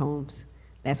and Pat McCombs.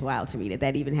 That's wild to me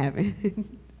that even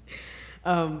happened.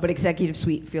 But Executive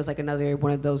Suite feels like another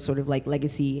one of those sort of like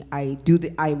legacy.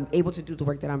 I'm able to do the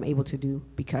work that I'm able to do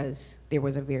because there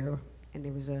was a Vera and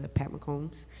there was a Pat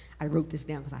McCombs. I wrote this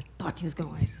down because I thought he was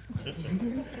going to ask this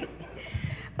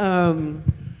question.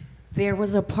 There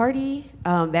was a party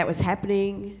that was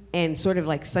happening and sort of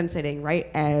like sunsetting right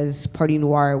as Party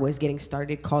Noir was getting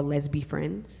started called Let's Be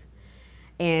Friends.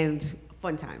 And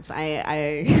fun times.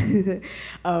 I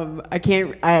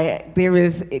can't, there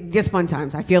was just fun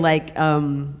times. I feel like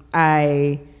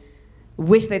I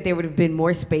wish that there would have been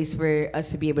more space for us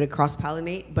to be able to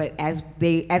cross-pollinate, but as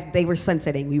they were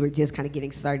sunsetting, we were just kind of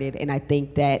getting started, and I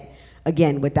think that,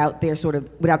 again, without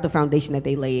the foundation that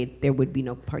they laid, there would be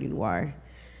no Party Noir.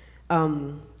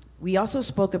 We also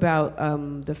spoke about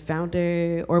the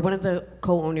founder, or one of the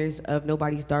co-owners of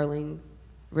Nobody's Darling,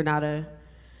 Renata.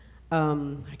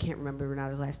 I can't remember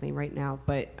Renata's last name right now,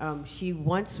 but she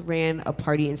once ran a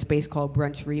party in space called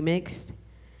Brunch Remixed,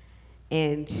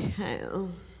 and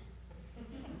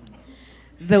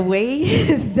the way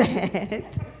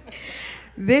that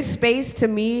this space to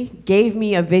me gave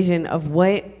me a vision of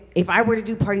what, if I were to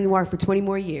do Party Noir for 20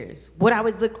 more years, what I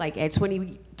would look like at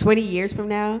 20 years from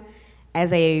now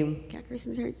as a, can I curse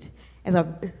in church? As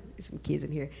a, there's some kids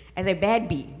in here, as a bad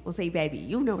bee, we'll say bad bee,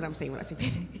 you know what I'm saying when I say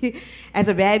bad bee. As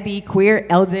a bad bee, queer,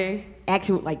 elder,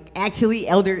 actually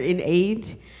elder in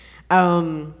age.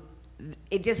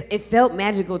 It felt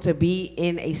magical to be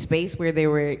in a space where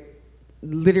there were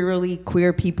literally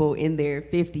queer people in their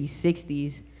 50s,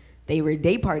 60s. They were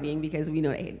day partying because we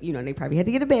know they probably had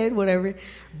to get to bed, whatever.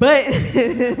 But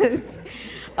it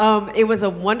was a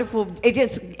wonderful.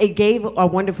 It gave a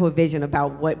wonderful vision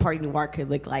about what Party Noir could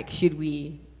look like should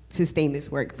we sustain this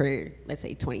work for, let's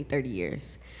say, 20, 30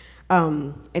 years.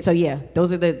 And so yeah,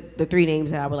 those are the three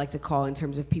names that I would like to call in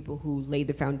terms of people who laid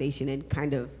the foundation and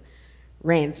kind of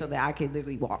ran so that I could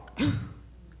literally walk.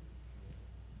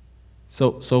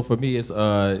 So for me, it's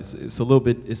a little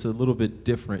bit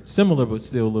different, similar but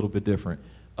still a little bit different.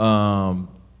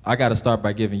 I got to start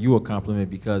by giving you a compliment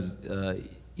because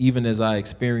even as I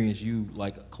experience you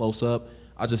like close up,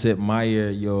 I just admire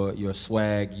your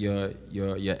swag, your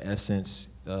essence,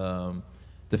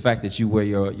 the fact that you wear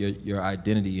your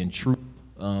identity and truth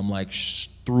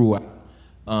throughout.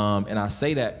 And I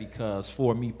say that because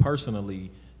for me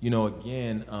personally,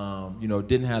 again,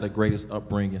 didn't have the greatest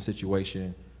upbringing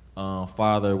situation.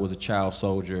 Father was a child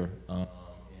soldier in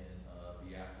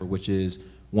Biafra, which is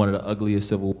one of the ugliest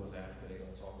civil wars Africa they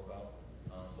don't talk about.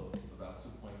 So about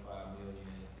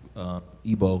 2.5 million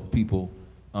Igbo people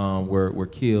were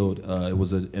killed. It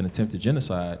was an attempted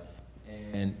genocide,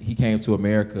 and he came to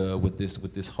America with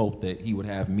this hope that he would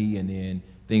have me, and then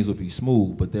things would be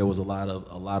smooth. But there was a lot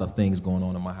of things going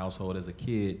on in my household as a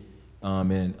kid,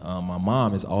 and my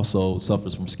mom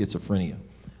suffers from schizophrenia.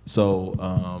 So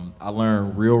I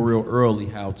learned real early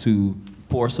how to,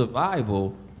 for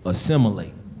survival,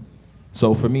 assimilate.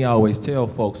 So for me, I always tell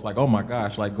folks, like, oh my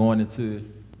gosh, like going into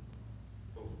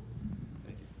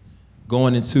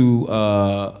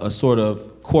a sort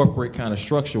of corporate kind of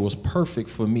structure was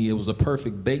perfect for me. It was a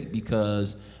perfect bait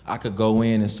because I could go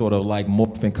in and sort of like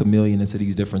morph and chameleon into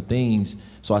these different things.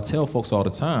 So I tell folks all the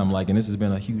time, like, and this has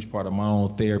been a huge part of my own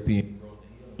therapy and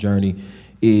journey,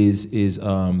 is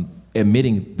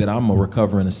admitting that I'm a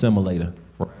recovering assimilator,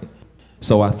 right?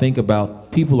 So I think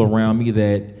about people around me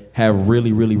that have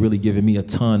really given me a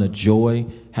ton of joy,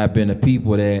 have been the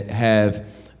people that have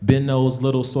been those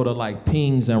little sort of like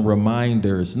pings and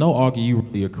reminders. No, Augie, you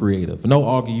really a creative. No,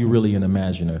 Augie, you really an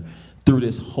imaginer. Through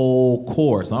this whole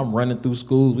course, I'm running through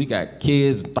schools, we got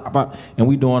kids, and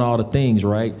we doing all the things,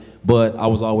 right? But I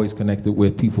was always connected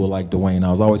with people like Dwayne. I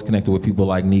was always connected with people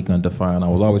like Nika and Define. I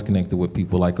was always connected with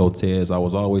people like Otez. I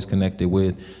was always connected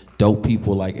with dope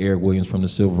people like Eric Williams from the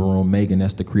Silver Room, Megan,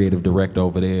 that's the creative director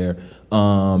over there.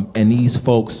 And these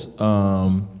folks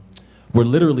were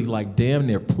literally like damn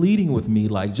near pleading with me,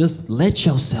 like, just let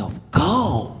yourself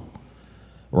go,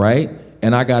 right?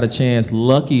 And I got a chance,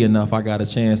 lucky enough, I got a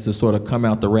chance to sort of come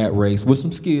out the rat race with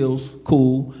some skills,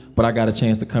 cool, but I got a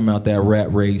chance to come out that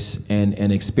rat race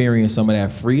and experience some of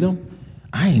that freedom.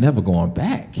 I ain't never going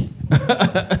back.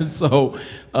 So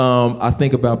I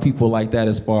think about people like that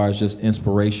as far as just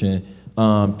inspiration.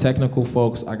 Technical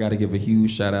folks, I gotta give a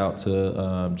huge shout out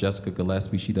to Jessica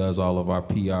Gillespie. She does all of our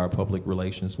PR, public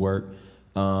relations work.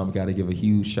 Gotta give a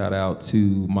huge shout out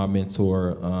to my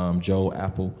mentor, Joe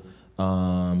Apple.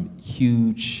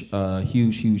 Huge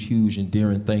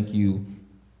endearing thank you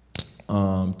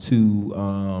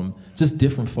to just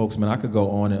different folks, man. I could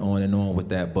go on and on with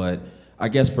that, but I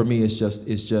guess for me it's just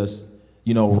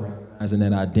recognizing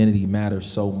that identity matters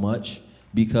so much,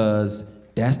 because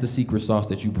that's the secret sauce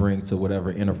that you bring to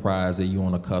whatever enterprise that you're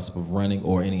on the cusp of running,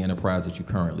 or any enterprise that you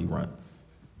currently run.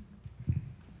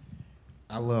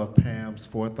 I love Pam's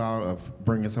forethought of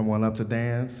bringing someone up to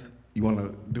dance. You want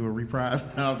to do a reprise?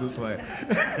 I'll just play.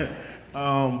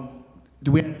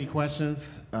 Do we have any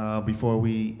questions before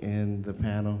we end the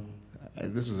panel?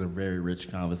 This was a very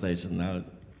rich conversation.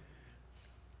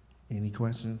 Any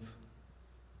questions?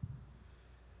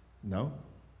 No?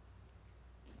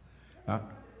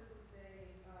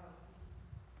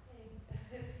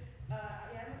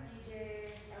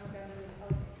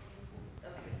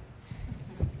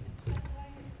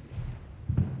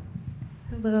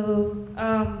 Hello.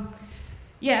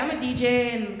 Yeah, I'm a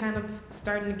DJ and kind of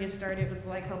starting to get started with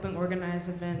like helping organize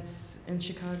events in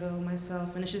Chicago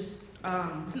myself. And it's just,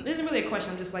 it isn't really a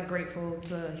question. I'm just like grateful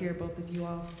to hear both of you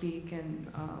all speak, and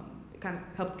it kind of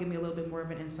helped give me a little bit more of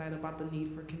an insight about the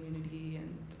need for community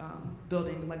and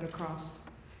building like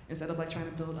across instead of like trying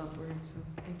to build upwards. So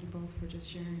thank you both for just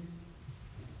sharing.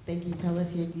 Thank you. Tell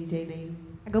us your DJ name.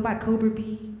 I go by Cobra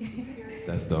B.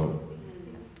 That's dope.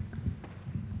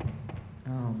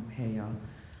 Hey y'all,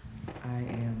 I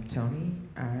am Tony.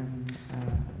 I'm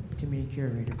a community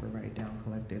curator for Write It Down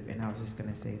Collective, and I was just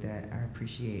gonna say that I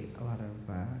appreciate a lot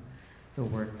of the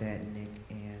work that Nick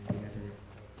and the others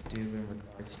do in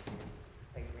regards to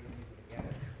like bringing people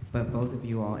together. But both of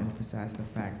you all emphasize the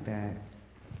fact that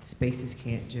spaces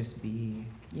can't just be,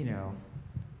 you know,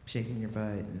 shaking your butt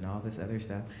and all this other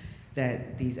stuff.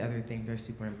 That these other things are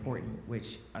super important,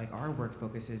 which like our work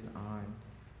focuses on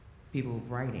people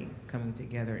writing, coming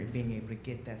together and being able to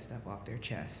get that stuff off their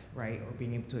chest, right? Or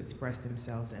being able to express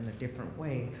themselves in a different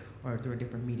way or through a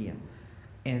different medium.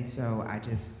 And so I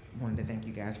just wanted to thank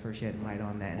you guys for shedding light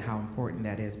on that and how important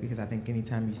that is, because I think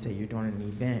anytime you say you're doing an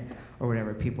event or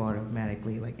whatever, people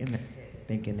automatically like in their head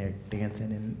thinking they're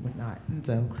dancing and whatnot. And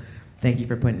so thank you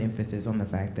for putting emphasis on the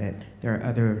fact that there are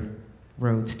other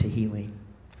roads to healing.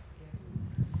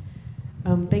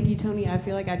 Thank you, Tony. I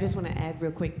feel like I just want to add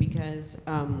real quick because,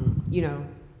 you know,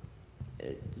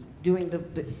 doing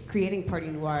creating Party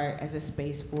Noir as a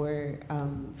space for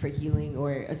healing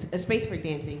or a space for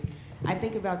dancing, I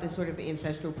think about this sort of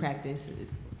ancestral practice,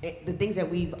 the things that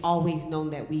we've always known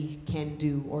that we can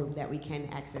do or that we can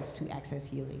access to access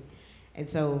healing. And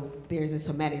so there's a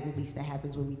somatic release that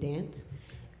happens when we dance.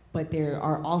 But there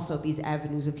are also these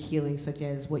avenues of healing, such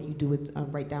as what you do with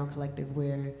Write Down Collective,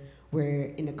 where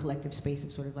we're in a collective space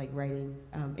of sort of like writing,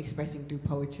 expressing through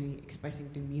poetry, expressing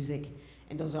through music.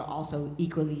 And those are also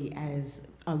equally as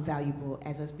valuable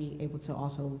as us being able to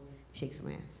also shake some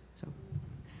ass, so.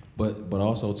 But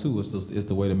also too, it's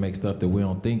the way to make stuff that we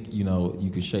don't think, you know, you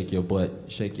can shake your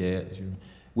butt, shake your ass.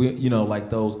 You know, like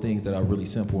those things that are really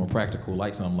simple and practical,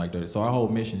 like something like that. So our whole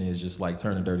mission is just like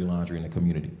turning dirty laundry in the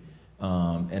community.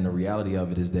 And the reality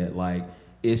of it is that like,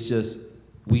 it's just,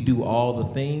 we do all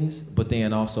the things, but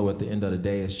then also at the end of the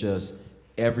day, it's just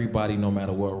everybody, no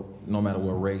matter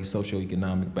what race,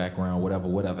 socioeconomic background,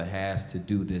 whatever has to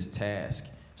do this task.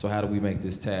 So how do we make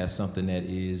this task something that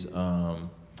is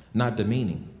not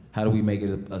demeaning? How do we make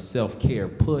it a self-care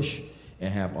push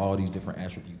and have all these different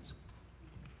attributes?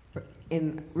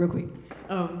 And real quick,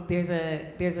 there's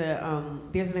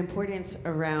an importance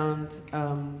around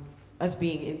us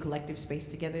being in collective space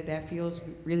together that feels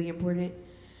really important.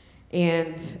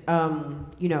 And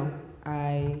you know,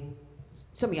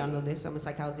 some of y'all know this. I'm a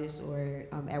psychologist, or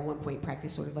at one point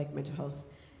practiced sort of like mental health.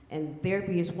 And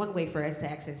therapy is one way for us to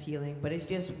access healing, but it's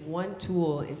just one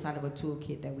tool inside of a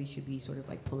toolkit that we should be sort of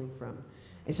like pulling from.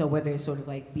 And so whether it's sort of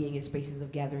like being in spaces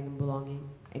of gathering and belonging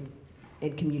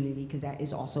and community, because that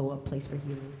is also a place for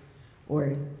healing,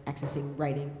 or accessing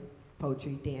writing,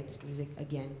 poetry, dance, music,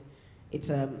 again, it's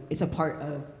a part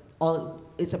of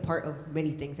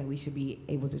many things that we should be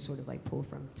able to sort of like pull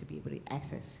from to be able to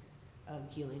access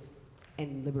healing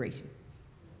and liberation.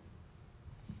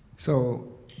 So,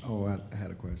 I had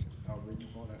a question.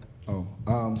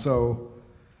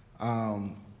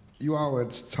 You all were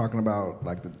talking about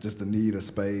like just the need of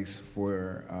space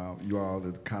for you all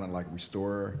to kind of like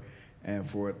restore, and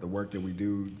for the work that we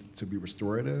do to be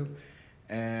restorative.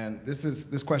 And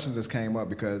this question just came up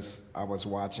because I was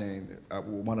watching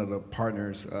one of the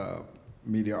partners,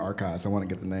 Media Archives. I want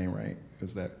to get the name right.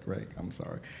 Is that right? I'm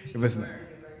sorry. If it's not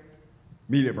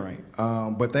Media Brain.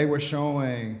 But they were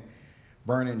showing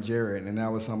Vernon Jarrett, and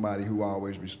that was somebody who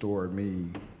always restored me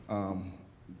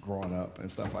growing up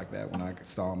and stuff like that when I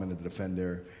saw him in The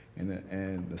Defender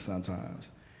and the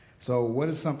Sun-Times. So what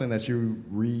is something that you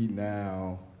read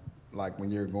now, like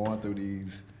when you're going through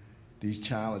these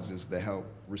challenges that help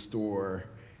restore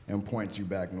and point you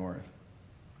back north?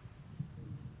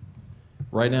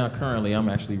 Right now, currently, I'm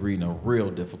actually reading a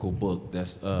real difficult book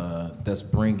that's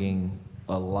bringing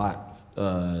a lot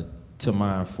to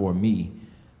mind for me,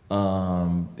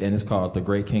 and it's called The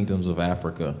Great Kingdoms of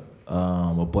Africa.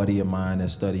 A buddy of mine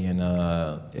that's studying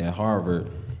at Harvard,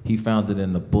 he found it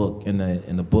in the book in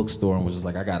the bookstore and was just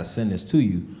like, I gotta send this to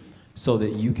you, so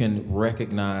that you can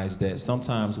recognize that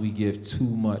sometimes we give too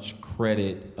much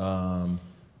credit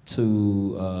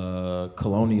to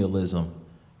colonialism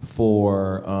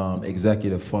for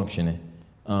executive functioning.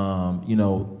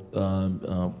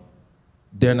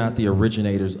 They're not the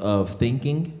originators of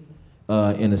thinking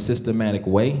in a systematic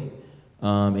way,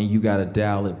 and you got to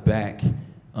dial it back.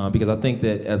 Because I think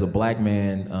that as a black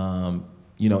man,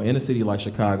 in a city like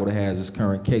Chicago that has this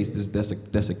current case,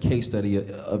 that's a case study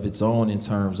of its own in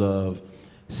terms of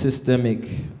systemic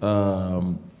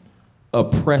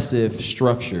oppressive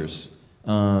structures,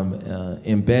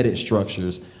 embedded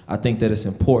structures. I think that it's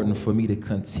important for me to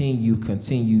continue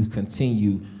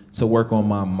to work on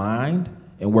my mind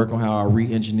and work on how I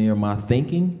re-engineer my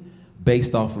thinking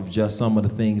based off of just some of the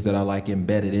things that are like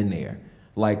embedded in there.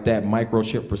 Like that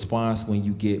microchip response when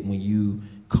you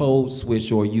code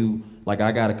switch or I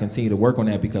gotta continue to work on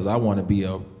that because I wanna be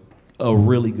a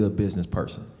really good business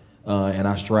person. And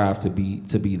I strive to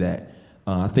be that.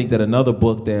 I think that another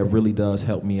book that really does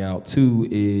help me out too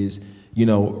is,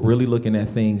 really looking at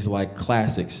things like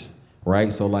classics,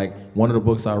 right? So like one of the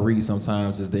books I read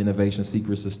sometimes is The Innovation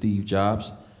Secrets of Steve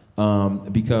Jobs.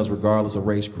 Because regardless of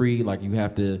race, creed, like you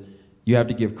have to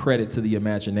give credit to the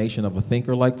imagination of a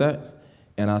thinker like that.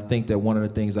 And I think that one of the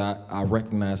things I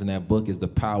recognize in that book is the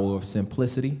power of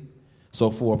simplicity. So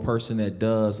for a person that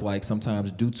does like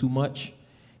sometimes do too much,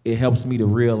 it helps me to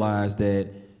realize that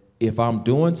if I'm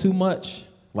doing too much,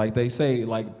 like they say,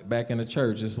 like back in the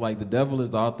church, it's like the devil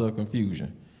is the author of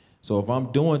confusion. So if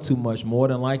I'm doing too much, more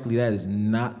than likely that is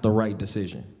not the right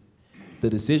decision. The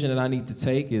decision that I need to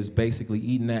take is basically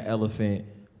eating that elephant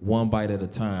one bite at a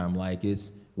time. Like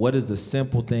what is the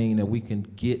simple thing that we can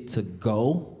get to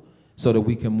go so that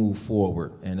we can move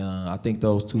forward? And I think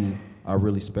those two are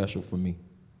really special for me.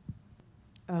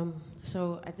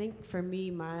 So I think for me,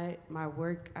 my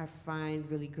work I find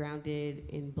really grounded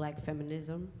in Black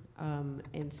feminism,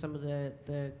 and some of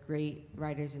the great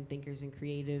writers and thinkers and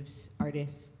creatives,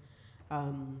 artists,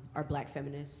 are Black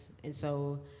feminists. And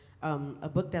so a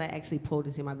book that I actually pulled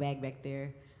is in my bag back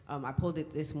there. I pulled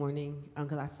it this morning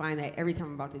because I find that every time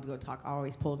I'm about to go talk, I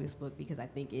always pull this book because I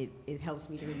think it helps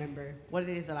me to remember what it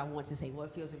is that I want to say,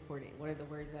 what feels important, what are the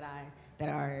words that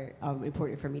are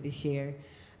important for me to share.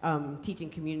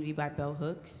 Teaching Community by Bell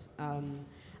Hooks.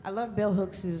 I love Bell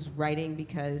Hooks' writing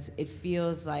because it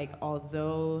feels like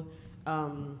although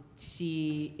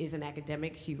she is an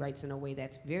academic, she writes in a way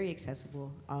that's very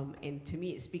accessible. And to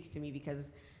me, it speaks to me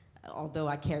because although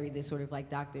I carry this sort of like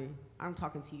doctor, I'm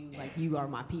talking to you like you are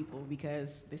my people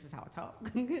because this is how I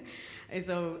talk. And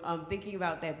so thinking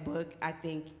about that book, I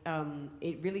think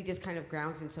it really just kind of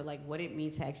grounds into like what it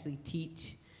means to actually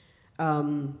teach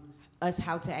us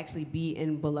how to actually be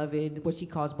in beloved, what she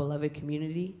calls beloved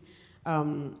community.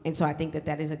 And so I think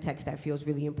that is a text that feels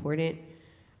really important.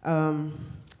 Let's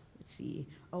see.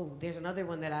 Oh, there's another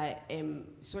one that I am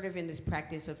sort of in this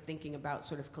practice of thinking about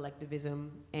sort of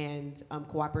collectivism and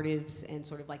cooperatives and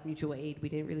sort of like mutual aid. We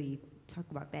didn't really talk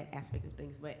about that aspect of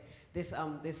things, but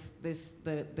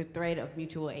the thread of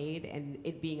mutual aid and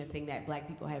it being a thing that Black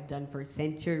people have done for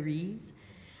centuries.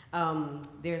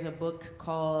 There's a book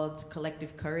called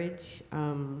Collective Courage.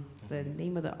 The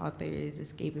name of the author is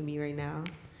escaping me right now.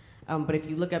 But if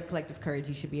you look up Collective Courage,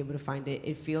 you should be able to find it.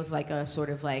 It feels like a sort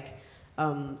of like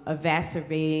a vast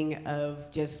surveying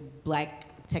of just Black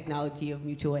technology of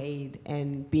mutual aid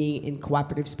and being in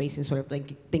cooperative space and sort of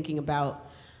like thinking about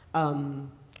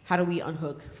how do we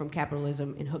unhook from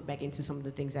capitalism and hook back into some of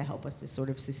the things that help us to sort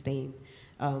of sustain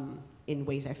in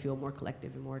ways that feel more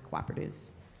collective and more cooperative.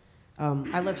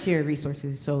 I love sharing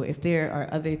resources, so if there are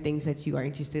other things that you are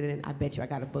interested in, I bet you I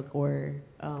got a book or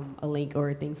a link or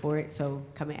a thing for it, so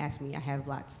come and ask me. I have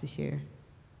lots to share.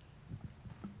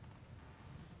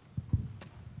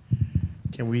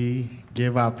 Can we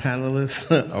give our panelists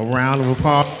a round of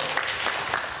applause?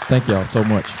 Thank y'all so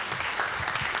much.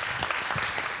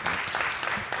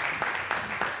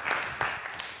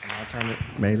 I'll turn it,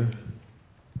 Maida.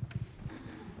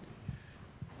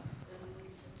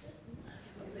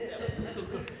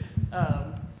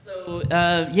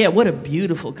 Yeah, what a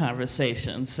beautiful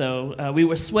conversation. So we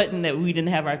were sweating that we didn't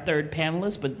have our third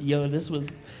panelist, but this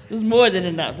was more than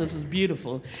enough. This was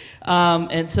beautiful.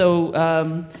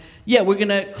 Yeah, we're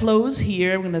gonna close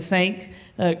here. We're gonna thank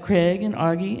Craig and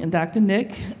Argy and Dr.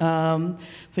 Nick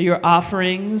for your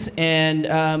offerings,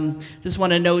 and just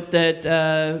want to note that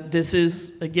this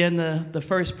is again the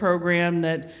first program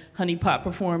that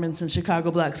HoneyPotPerformance and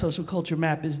Chicago Black Social Culture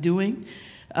Map is doing.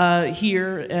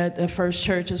 Here at First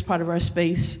Church as part of our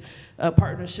space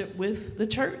partnership with the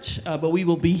church. But we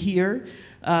will be here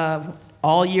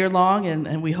all year long,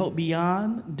 and we hope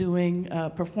beyond, doing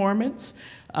performance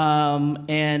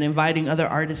and inviting other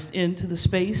artists into the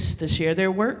space to share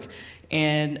their work.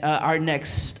 And our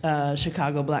next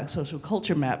Chicago Black Social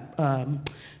Culture Map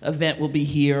event will be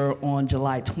here on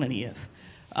July 20th.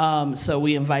 So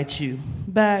we invite you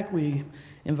back. We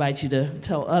invite you to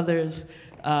tell others.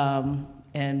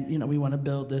 And we want to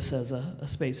build this as a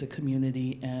space of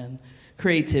community and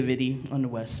creativity on the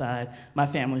West Side. My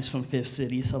family's from Fifth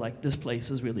City, so this place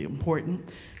is really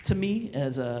important to me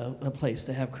as a place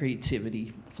to have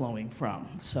creativity flowing from.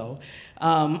 So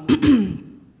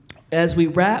as we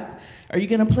wrap, are you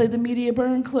gonna play the Media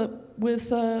Burn clip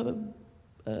with,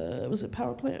 was it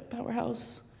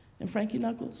Powerhouse and Frankie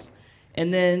Knuckles?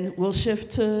 And then we'll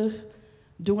shift to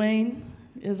Dwayne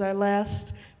is our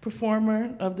last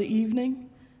performer of the evening.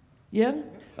 Yeah?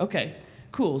 Okay,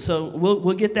 cool. So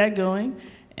we'll get that going,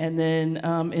 and then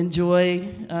enjoy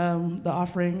the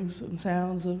offerings and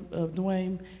sounds of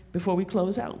Dwayne before we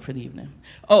close out for the evening.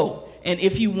 Oh, and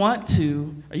if you want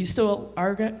to, are you still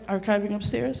archiving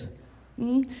upstairs?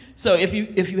 Mm-hmm. So if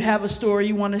you have a story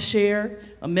you want to share,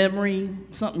 a memory,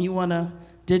 something you want to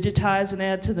digitize and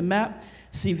add to the map,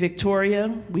 see Victoria.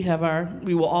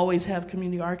 We will always have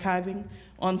community archiving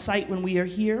on site when we are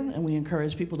here, and we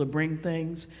encourage people to bring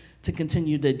things to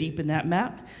continue to deepen that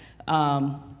map.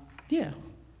 Yeah,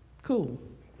 cool.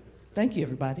 Thank you,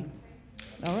 everybody.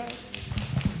 All right.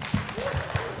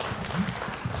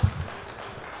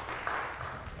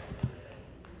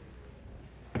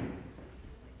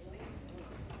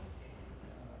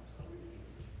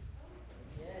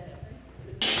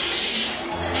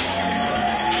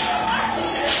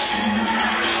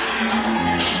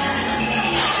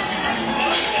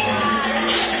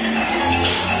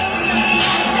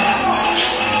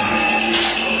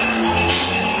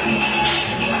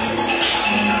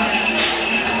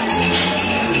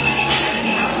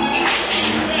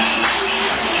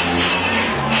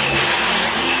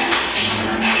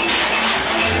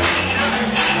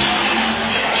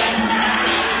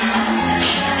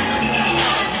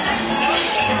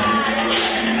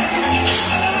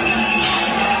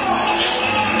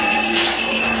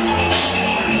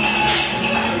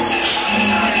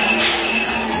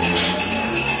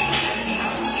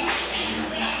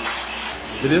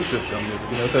 It is disco music,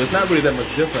 so it's not really that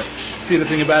much different. See, the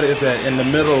thing about it is that in the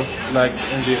middle, in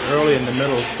the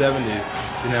middle 70s,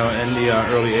 and the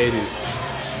early 80s,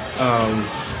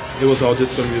 it was all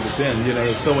disco music then.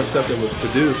 There's so much stuff that was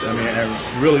produced, and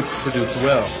really produced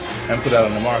well and put out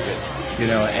on the market,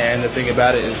 and the thing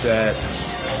about it is that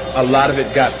a lot of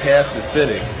it got past the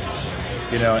city,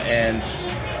 and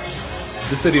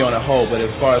the city on a whole, but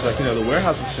as far as the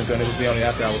warehouse was concerned, it was the only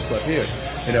after-hours club here.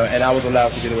 And I was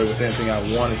allowed to get away with anything I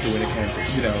wanted to when it came to,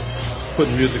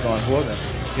 putting music on for them,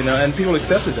 and people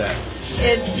accepted that.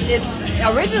 It's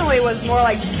originally was more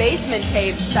like basement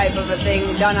tapes type of a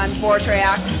thing, done on 4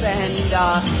 tracks and,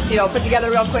 put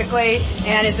together real quickly,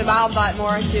 and it's evolved a lot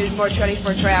more into more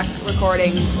 24-track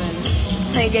recordings, and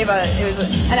I think it was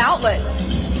an outlet,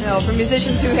 for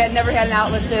musicians who had never had an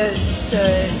outlet to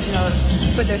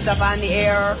put their stuff on the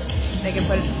air. They can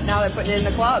now they're putting it in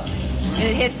the clubs.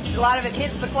 And a lot of it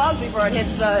hits the clubs before it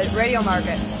hits the radio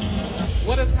market.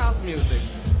 What is house music?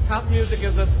 House music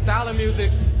is a style of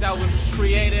music that was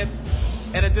created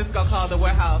at a disco called the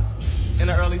Warehouse in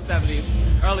the early 70s,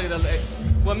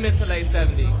 mid to late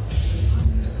 70s.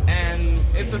 And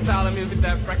it's a style of music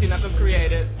that Frankie Knuckles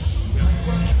created.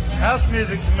 House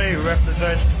music to me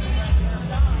represents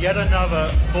yet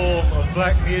another form of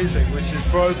black music which is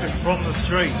broken from the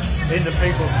street into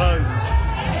people's homes.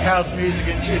 House music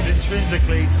is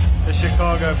intrinsically a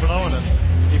Chicago phenomenon.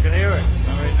 You can hear it.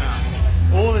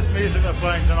 All this music they're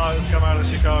playing tonight has come out of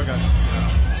Chicago.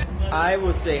 I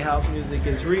would say house music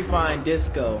is refined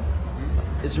disco.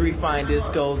 It's refined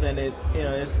discos, and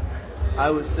it's I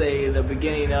would say the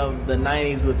beginning of the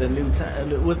 '90s with the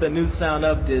new sound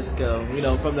of disco.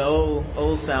 From the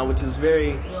old sound, which is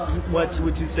very much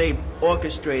what you say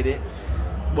orchestrated.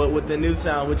 But with the new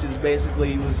sound, which is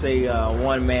basically, you would say,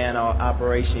 one-man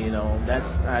operation,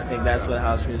 I think that's what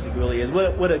house music really is.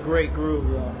 What a great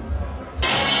groove.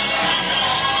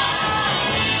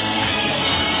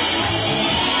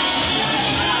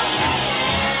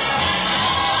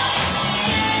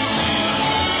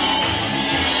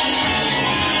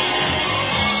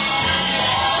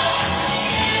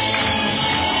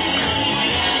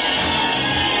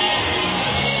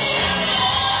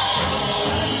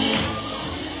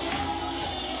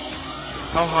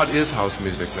 How hot is house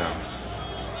music now?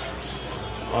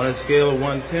 On a scale of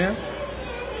 1 to 10,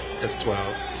 It's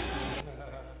 12.